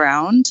middle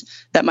ground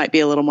that might be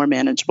a little more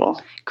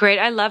manageable. Great.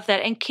 I love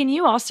that. And can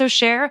you also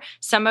share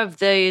some of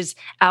these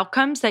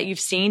outcomes that you've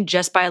seen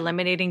just by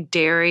eliminating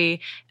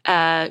dairy,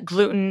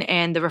 gluten,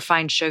 and the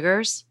refined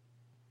sugars?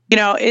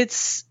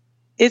 It's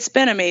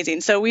been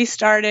amazing. So we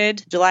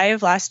started July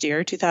of last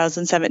year,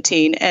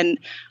 2017, and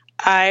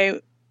I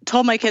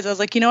told my kids, I was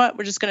like, you know what,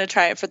 we're just going to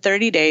try it for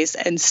 30 days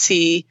and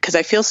see, because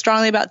I feel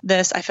strongly about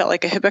this. I felt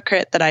like a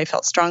hypocrite that I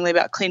felt strongly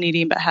about clean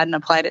eating, but hadn't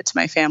applied it to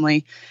my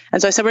family.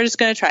 And so I said, we're just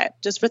going to try it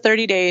just for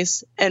 30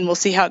 days and we'll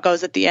see how it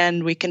goes at the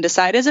end. We can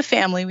decide as a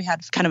family. We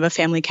had kind of a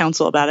family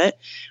council about it.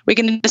 We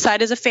can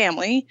decide as a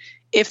family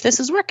if this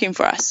is working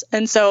for us.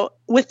 And so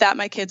with that,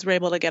 my kids were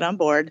able to get on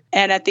board.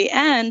 And at the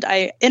end,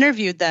 I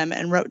interviewed them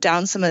and wrote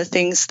down some of the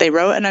things they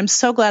wrote. And I'm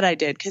so glad I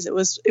did because it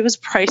was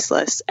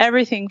priceless.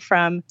 Everything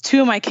from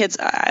two of my kids,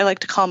 I like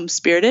to call them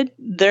spirited.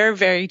 They're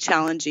very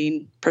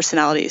challenging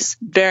personalities,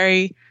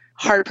 very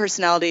hard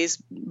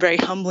personalities, very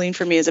humbling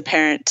for me as a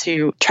parent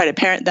to try to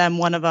parent them.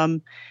 One of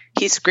them,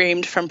 he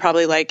screamed from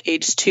probably like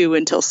age 2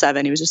 until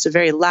 7. He was just a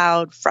very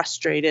loud,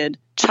 frustrated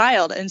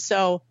child. And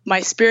so my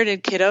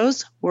spirited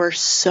kiddos were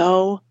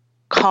so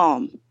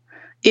calm.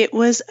 It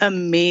was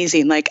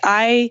amazing. Has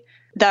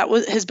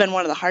been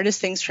one of the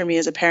hardest things for me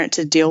as a parent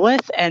to deal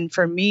with. And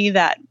for me,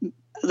 that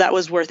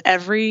was worth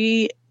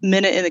every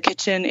minute in the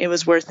kitchen. It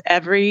was worth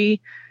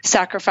every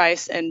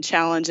sacrifice and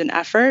challenge and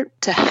effort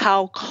to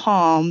how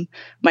calm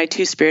my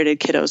two spirited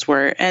kiddos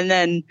were. And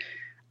then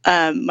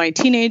my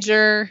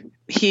teenager,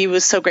 he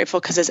was so grateful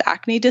because his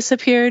acne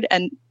disappeared.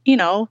 And,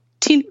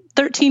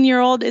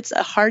 13-year-old, it's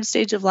a hard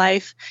stage of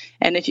life.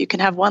 And if you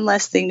can have one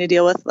less thing to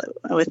deal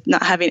with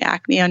not having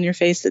acne on your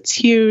face, that's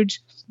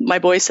huge. My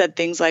boy said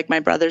things like, my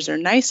brothers are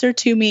nicer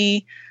to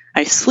me.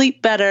 I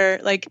sleep better.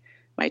 Like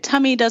my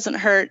tummy doesn't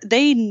hurt.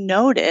 They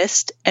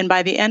noticed. And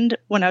by the end,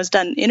 when I was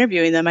done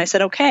interviewing them, I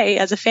said, okay,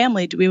 as a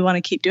family, do we want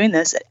to keep doing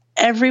this?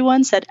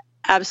 Everyone said,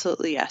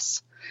 absolutely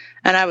yes.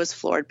 And I was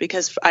floored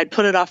because I'd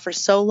put it off for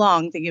so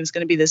long thinking it was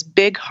going to be this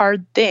big,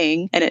 hard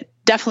thing. And it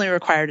definitely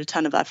required a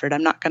ton of effort.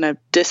 I'm not going to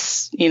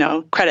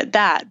discredit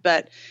that,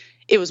 but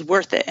it was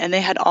worth it. And they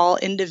had all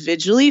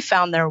individually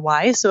found their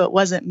why. So it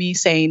wasn't me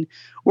saying,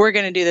 we're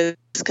going to do this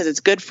because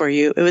it's good for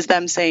you. It was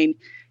them saying,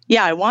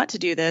 yeah, I want to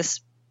do this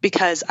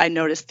because I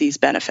noticed these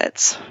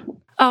benefits.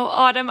 Oh,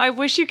 Autumn, I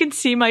wish you could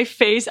see my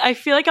face. I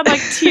feel like I'm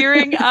like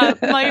tearing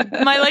up. My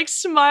like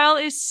smile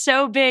is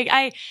so big.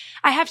 I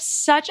have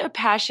such a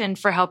passion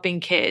for helping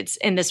kids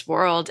in this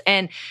world.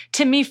 And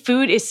to me,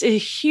 food is a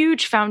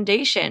huge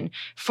foundation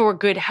for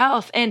good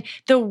health. And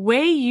the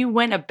way you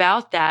went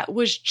about that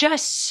was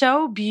just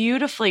so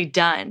beautifully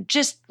done,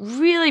 just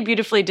really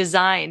beautifully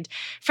designed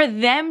for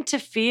them to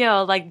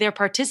feel like they're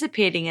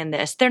participating in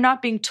this. They're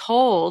not being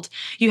told,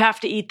 you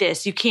have to eat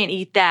this, you can't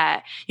eat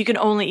that, you can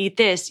only eat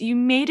this. You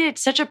made it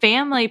such such a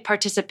family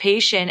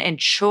participation and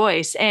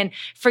choice. And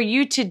for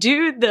you to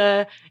do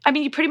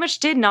you pretty much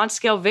did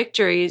non-scale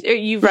victories.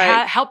 You've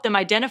helped them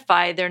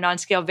identify their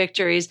non-scale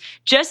victories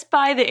just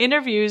by the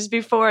interviews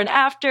before and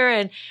after.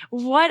 And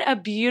what a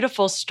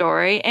beautiful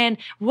story and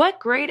what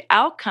great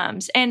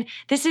outcomes. And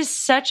this is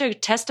such a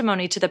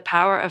testimony to the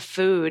power of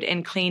food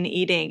and clean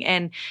eating.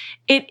 And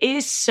it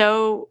is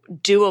so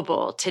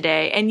doable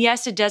today. And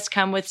yes, it does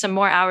come with some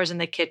more hours in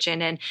the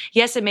kitchen. And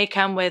yes, it may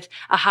come with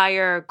a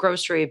higher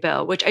grocery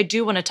bill, which I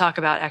do want to talk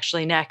about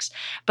actually next.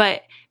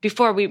 But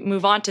before we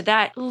move on to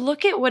that,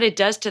 look at what it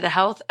does to the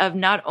health of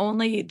not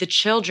only the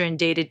children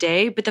day to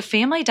day, but the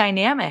family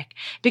dynamic,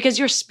 because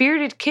your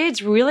spirited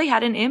kids really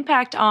had an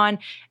impact on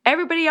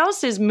everybody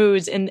else's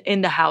moods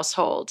in the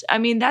household. I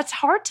mean, that's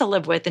hard to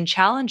live with and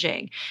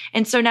challenging.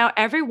 And so now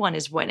everyone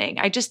is winning.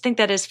 I just think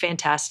that is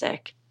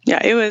fantastic.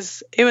 Yeah, it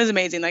was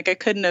amazing. Like I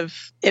couldn't have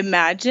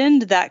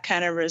imagined that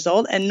kind of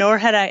result, and nor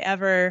had I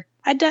ever.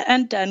 I'd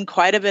done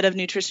quite a bit of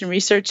nutrition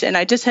research, and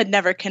I just had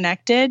never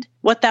connected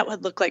what that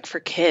would look like for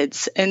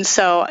kids. And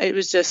so it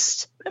was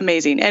just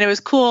amazing. And it was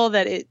cool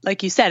that it,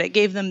 like you said, it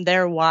gave them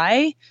their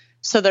why.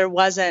 So there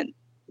wasn't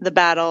the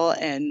battle,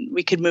 and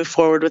we could move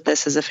forward with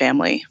this as a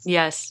family.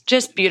 Yes,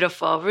 just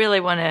beautiful. Really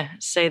want to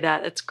say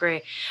that. That's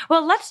great.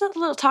 Well, let's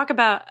talk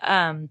about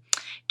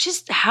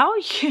just how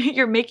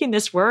you're making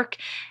this work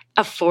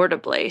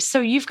affordably. So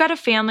you've got a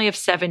family of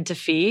 7 to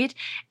feed,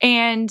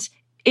 and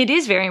it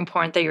is very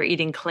important that you're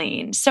eating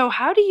clean. So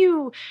how do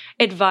you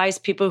advise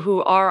people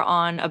who are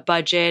on a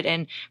budget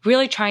and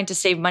really trying to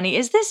save money?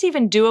 Is this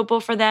even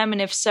doable for them?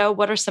 And if so,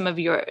 what's some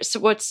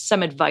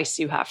advice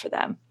you have for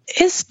them?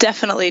 It's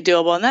definitely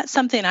doable. And that's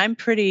something I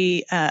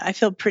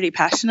feel pretty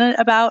passionate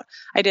about.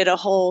 I did a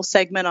whole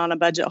segment on a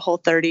budget,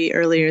 Whole30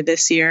 earlier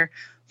this year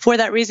for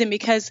that reason,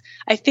 because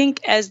I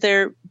think as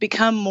there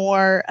become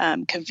more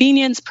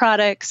convenience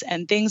products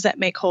and things that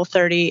make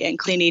Whole30 and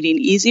clean eating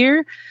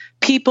easier,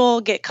 people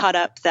get caught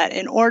up that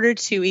in order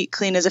to eat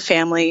clean as a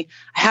family,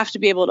 I have to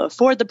be able to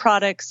afford the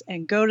products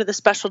and go to the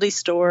specialty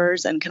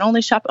stores and can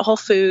only shop at Whole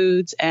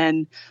Foods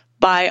and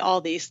buy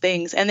all these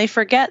things. And they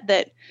forget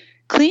that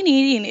clean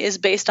eating is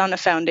based on a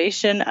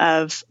foundation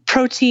of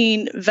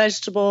protein,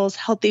 vegetables,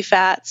 healthy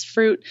fats,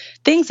 fruit,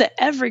 things that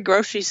every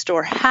grocery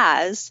store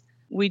has.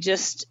 We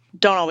just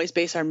don't always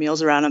base our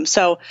meals around them.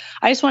 So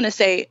I just want to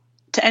say,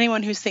 to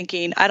anyone who's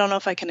thinking, I don't know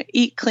if I can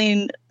eat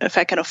clean, if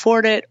I can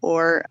afford it,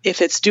 or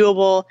if it's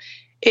doable,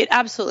 it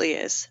absolutely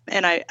is.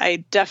 And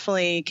I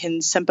definitely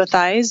can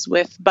sympathize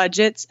with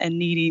budgets and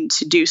needing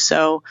to do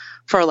so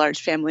for a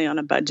large family on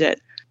a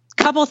budget.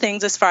 Couple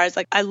things as far as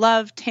I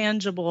love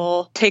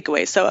tangible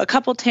takeaways. So a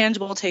couple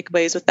tangible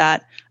takeaways with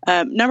that.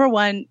 Number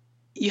one,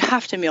 you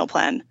have to meal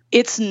plan.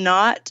 It's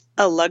not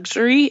a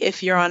luxury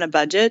if you're on a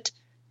budget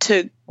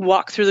to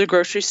walk through the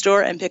grocery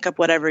store and pick up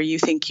whatever you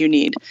think you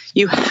need.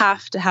 You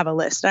have to have a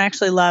list. I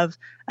actually love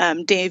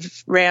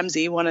Dave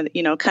Ramsey, one of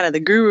the, kind of the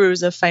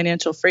gurus of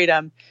financial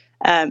freedom.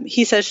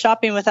 He says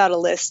shopping without a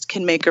list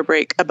can make or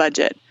break a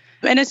budget.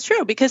 And it's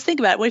true, because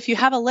think about it. If you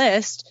have a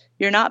list,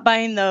 you're not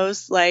buying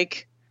those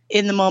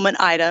in the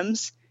moment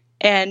items,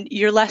 and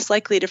you're less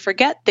likely to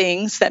forget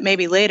things that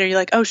maybe later you're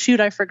like, oh,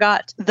 shoot, I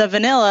forgot the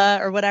vanilla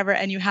or whatever,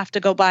 and you have to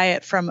go buy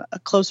it from a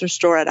closer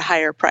store at a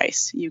higher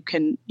price. You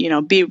can,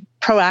 be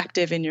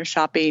proactive in your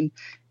shopping,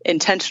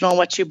 intentional in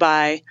what you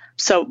buy.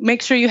 So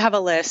make sure you have a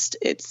list.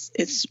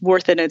 It's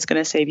worth it, and it's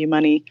going to save you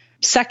money.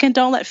 Second,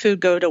 don't let food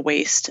go to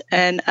waste.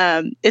 And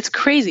it's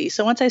crazy.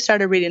 So once I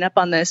started reading up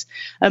on this,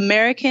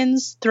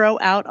 Americans throw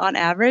out on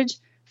average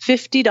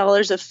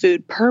 $50 of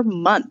food per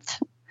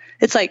month.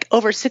 It's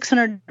over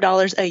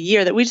 $600 a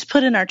year that we just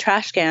put in our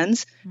trash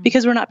cans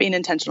because we're not being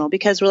intentional,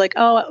 because we're like,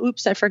 oh,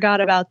 oops, I forgot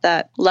about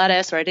that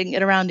lettuce, or I didn't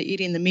get around to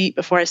eating the meat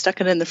before I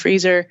stuck it in the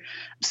freezer.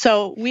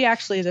 So we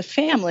actually, as a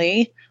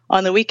family,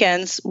 on the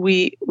weekends,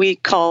 we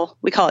call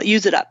it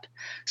use it up.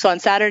 So on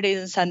Saturdays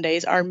and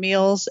Sundays, our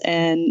meals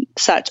and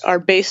such are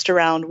based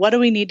around what do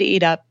we need to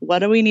eat up? What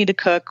do we need to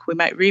cook? We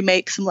might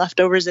remake some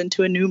leftovers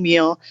into a new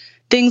meal,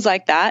 things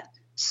like that,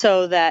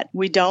 so that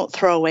we don't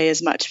throw away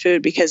as much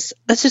food, because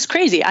that's just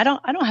crazy. I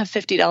don't have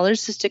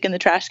 $50 to stick in the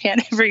trash can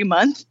every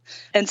month.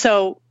 And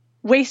so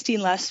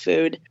wasting less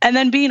food, and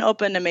then being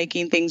open to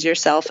making things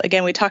yourself.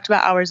 Again, we talked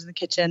about hours in the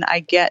kitchen. I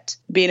get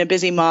being a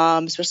busy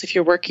mom, especially if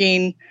you're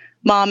working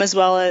mom as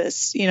well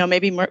as,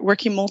 maybe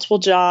working multiple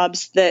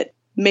jobs, that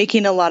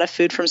making a lot of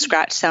food from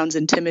scratch sounds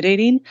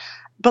intimidating.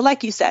 But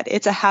like you said,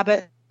 it's a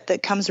habit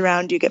that comes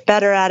around. You get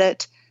better at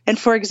it. And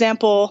for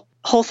example,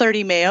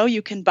 Whole30 mayo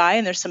you can buy,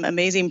 and there's some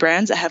amazing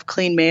brands that have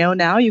clean mayo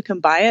now. You can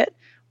buy it,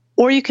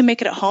 or you can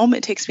make it at home.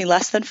 It takes me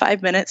less than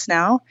 5 minutes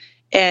now,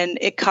 and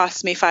it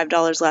costs me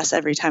 $5 less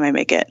every time I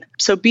make it.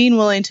 So being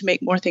willing to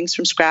make more things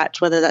from scratch,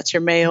 whether that's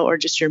your mayo or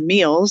just your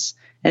meals,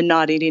 and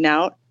not eating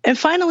out. And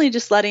finally,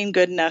 just letting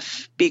good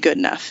enough be good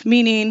enough,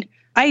 meaning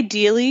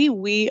ideally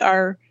we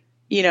are,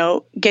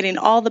 getting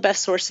all the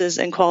best sources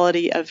and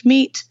quality of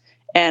meat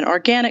and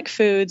organic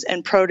foods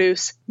and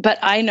produce. But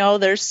I know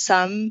there's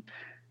some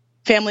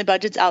family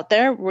budgets out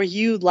there where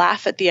you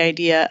laugh at the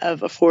idea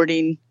of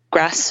affording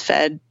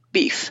grass-fed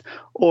beef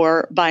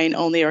or buying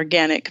only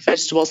organic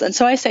vegetables. And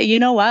so I say, you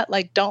know what?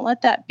 Like, don't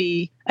let that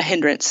be a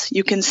hindrance.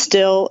 You can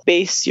still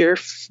base your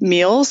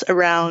meals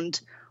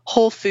around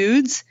whole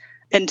foods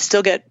and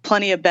still get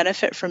plenty of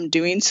benefit from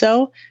doing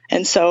so.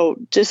 And so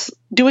just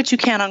do what you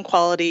can on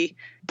quality,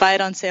 buy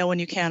it on sale when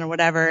you can or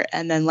whatever,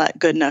 and then let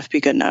good enough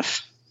be good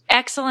enough.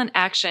 Excellent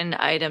action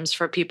items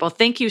for people.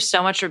 Thank you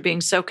so much for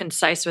being so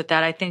concise with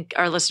that. I think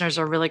our listeners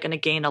are really going to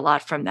gain a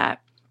lot from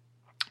that.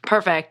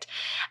 Perfect.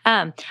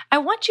 I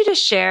want you to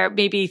share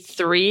maybe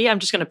 3, I'm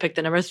just going to pick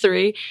the number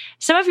 3,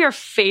 some of your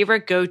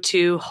favorite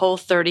go-to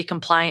Whole30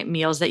 compliant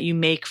meals that you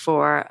make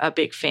for a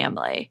big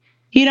family.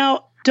 You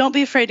know, don't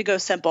be afraid to go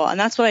simple. And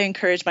that's what I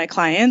encourage my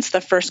clients,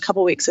 the first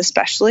couple weeks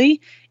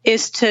especially,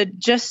 is to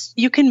just,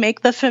 you can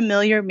make the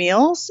familiar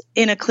meals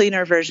in a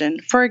cleaner version.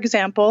 For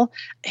example,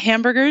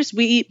 hamburgers,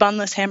 we eat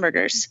bunless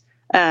hamburgers.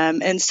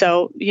 And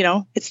so, you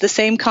know, it's the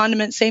same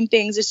condiments, same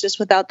things. It's just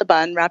without the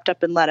bun, wrapped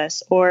up in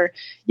lettuce. Or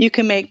you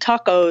can make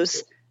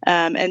tacos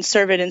and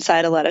serve it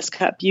inside a lettuce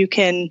cup. You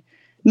can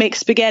make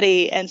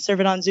spaghetti and serve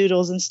it on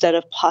zoodles instead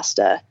of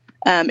pasta.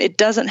 It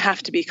doesn't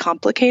have to be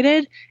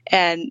complicated.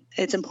 And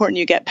it's important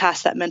you get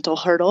past that mental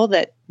hurdle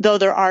that though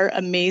there are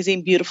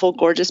amazing, beautiful,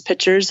 gorgeous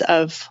pictures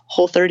of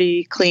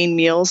Whole30 clean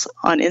meals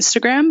on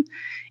Instagram,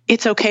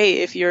 it's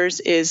okay if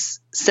yours is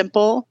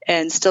simple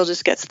and still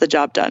just gets the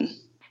job done.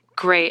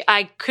 Great.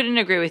 I couldn't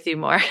agree with you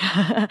more.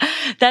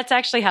 That's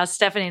actually how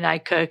Stephanie and I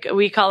cook.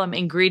 We call them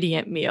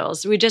ingredient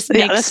meals. We just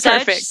make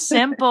such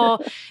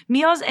simple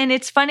meals. And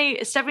it's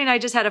funny, Stephanie and I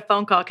just had a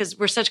phone call because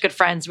we're such good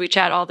friends. We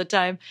chat all the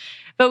time.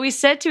 But we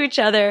said to each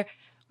other,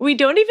 we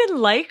don't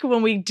even like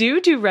when we do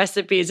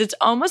recipes. It's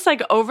almost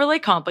like overly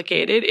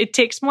complicated. It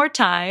takes more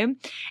time.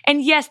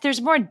 And yes,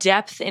 there's more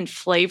depth and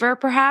flavor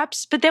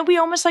perhaps, but then we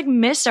almost like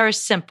miss our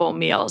simple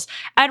meals.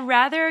 I'd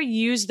rather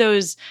use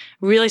those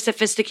really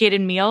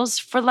sophisticated meals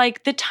for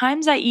like the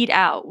times I eat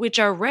out, which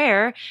are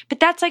rare, but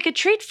that's like a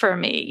treat for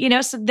me, you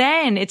know? So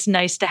then it's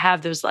nice to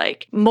have those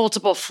like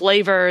multiple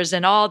flavors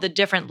and all the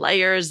different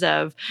layers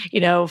of,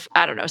 you know,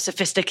 I don't know,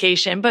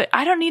 sophistication, but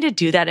I don't need to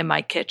do that in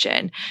my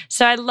kitchen.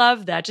 So I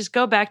love that. Just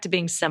go back to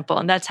being simple.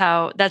 And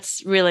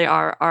that's really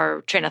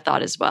our train of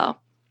thought as well.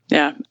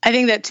 Yeah. I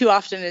think that too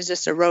often is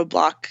just a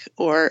roadblock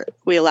or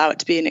we allow it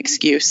to be an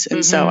excuse.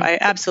 And so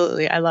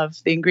I love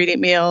the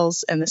ingredient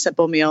meals and the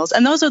simple meals.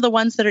 And those are the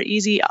ones that are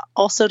easy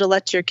also to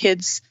let your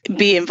kids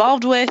be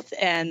involved with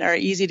and are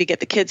easy to get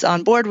the kids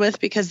on board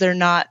with because they're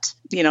not,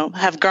 you know,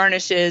 have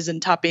garnishes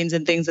and toppings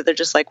and things that they're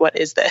just like, what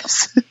is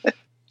this?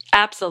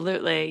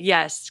 Absolutely.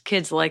 Yes.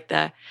 Kids like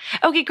that.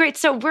 Okay, great.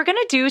 So we're going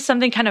to do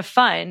something kind of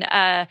fun.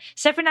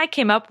 Stephanie and I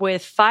came up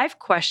with 5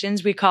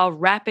 questions we call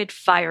rapid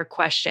fire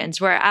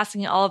questions. We're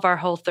asking all of our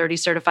Whole30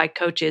 certified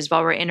coaches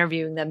while we're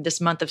interviewing them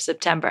this month of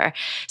September.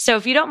 So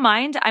if you don't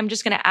mind, I'm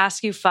just going to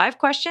ask you 5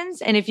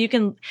 questions. And if you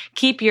can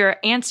keep your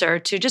answer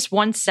to just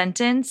one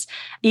sentence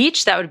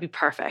each, that would be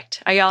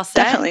perfect. Are you all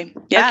set? Definitely.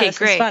 Yeah. Okay, this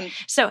great. is fun.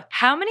 So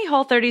how many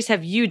Whole30s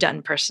have you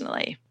done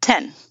personally?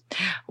 10.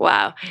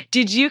 Wow.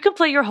 Did you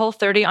complete your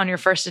Whole30 on your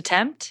first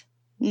attempt?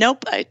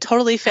 Nope. I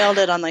totally failed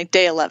it on like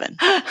day 11.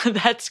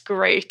 That's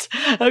great.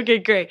 Okay,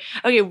 great.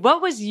 Okay,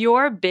 what was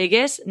your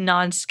biggest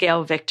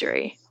non-scale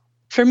victory?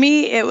 For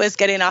me, it was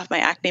getting off my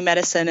acne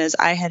medicine as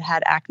I had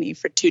had acne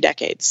for 2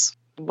 decades.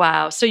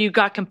 Wow. So you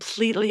got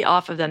completely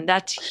off of them.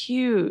 That's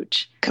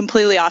huge.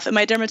 Completely off. And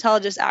my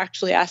dermatologist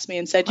actually asked me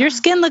and said, your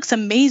skin looks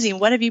amazing.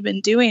 What have you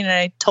been doing? And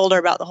I told her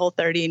about the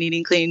Whole30 and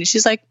eating clean. And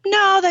she's like,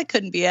 no, that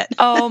couldn't be it.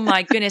 Oh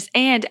my goodness.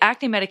 And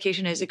acne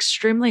medication is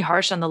extremely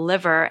harsh on the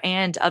liver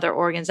and other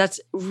organs. That's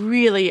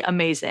really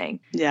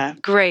amazing. Yeah.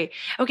 Great.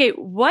 Okay.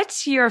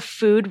 What's your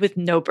food with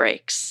no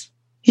breaks?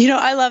 You know,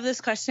 I love this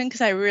question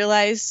because I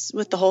realize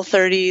with the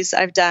Whole30s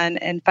I've done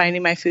and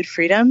finding my food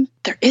freedom,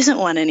 there isn't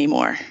one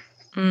anymore.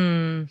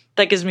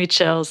 That gives me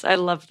chills. I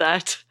love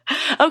that.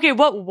 Okay,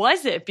 what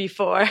was it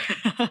before?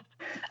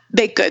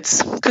 Baked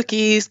goods,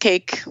 cookies,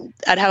 cake.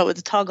 I'd have it with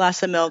a tall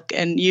glass of milk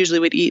and usually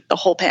would eat the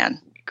whole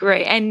pan.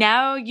 Great. And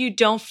now you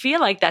don't feel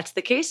like that's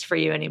the case for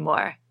you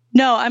anymore.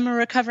 No, I'm a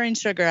recovering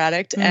sugar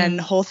addict and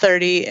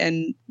Whole30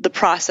 and the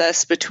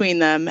process between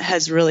them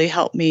has really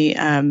helped me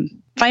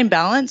find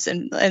balance.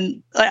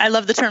 And I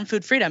love the term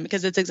food freedom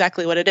because it's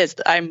exactly what it is.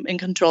 I'm in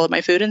control of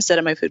my food instead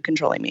of my food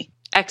controlling me.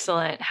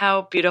 Excellent.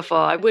 How beautiful.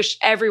 I wish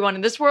everyone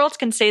in this world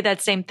can say that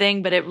same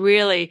thing, but it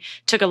really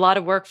took a lot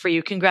of work for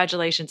you.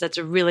 Congratulations. That's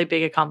a really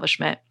big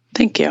accomplishment.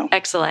 Thank you.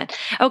 Excellent.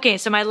 Okay,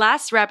 so my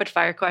last rapid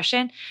fire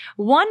question.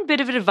 One bit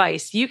of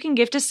advice you can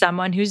give to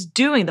someone who's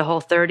doing the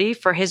Whole30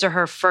 for his or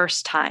her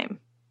first time.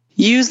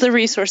 Use the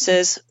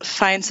resources,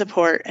 find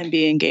support, and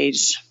be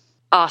engaged.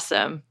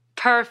 Awesome.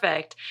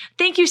 Perfect.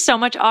 Thank you so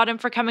much, Autumn,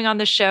 for coming on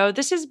the show.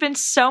 This has been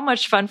so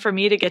much fun for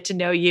me to get to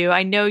know you.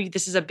 I know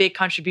this is a big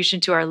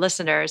contribution to our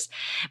listeners.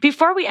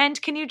 Before we end,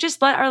 can you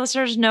just let our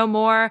listeners know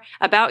more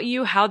about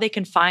you, how they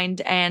can find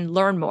and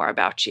learn more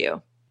about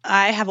you?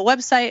 I have a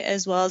website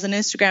as well as an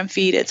Instagram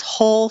feed. It's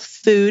Whole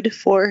Food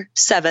for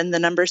 7, the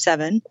number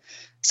 7.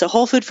 So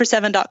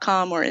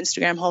wholefood47.com or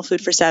Instagram Whole Food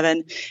for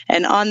 7.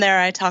 And on there,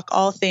 I talk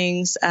all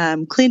things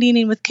clean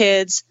eating with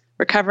kids,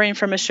 recovering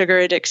from a sugar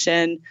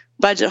addiction,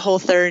 budget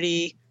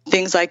Whole30,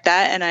 things like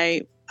that. And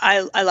I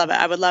love it.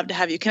 I would love to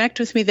have you connect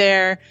with me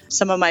there.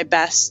 Some of my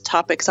best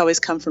topics always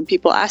come from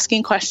people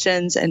asking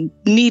questions and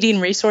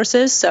needing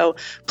resources. So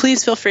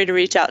please feel free to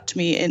reach out to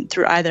me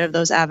through either of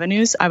those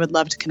avenues. I would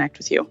love to connect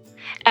with you.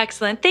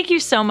 Excellent. Thank you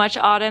so much,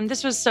 Autumn.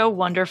 This was so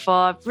wonderful.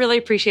 I really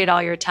appreciate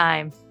all your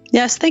time.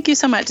 Yes, thank you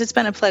so much. It's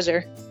been a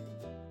pleasure.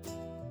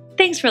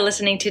 Thanks for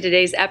listening to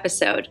today's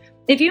episode.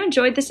 If you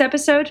enjoyed this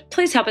episode,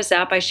 please help us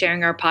out by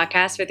sharing our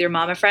podcast with your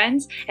mama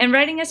friends and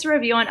writing us a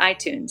review on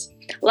iTunes.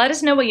 Let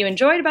us know what you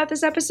enjoyed about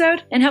this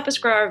episode and help us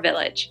grow our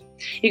village.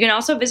 You can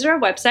also visit our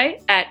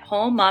website at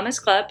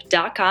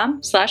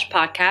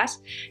wholemamasclub.com/podcast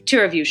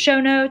to review show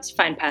notes,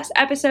 find past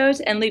episodes,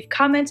 and leave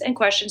comments and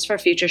questions for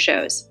future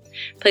shows.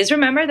 Please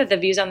remember that the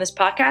views on this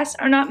podcast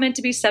are not meant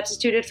to be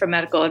substituted for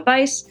medical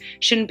advice,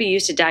 shouldn't be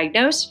used to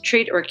diagnose,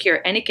 treat, or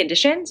cure any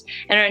conditions,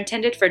 and are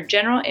intended for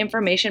general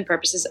information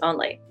purposes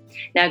only.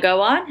 Now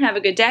go on, have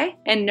a good day,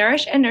 and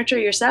nourish and nurture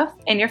yourself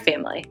and your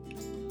family.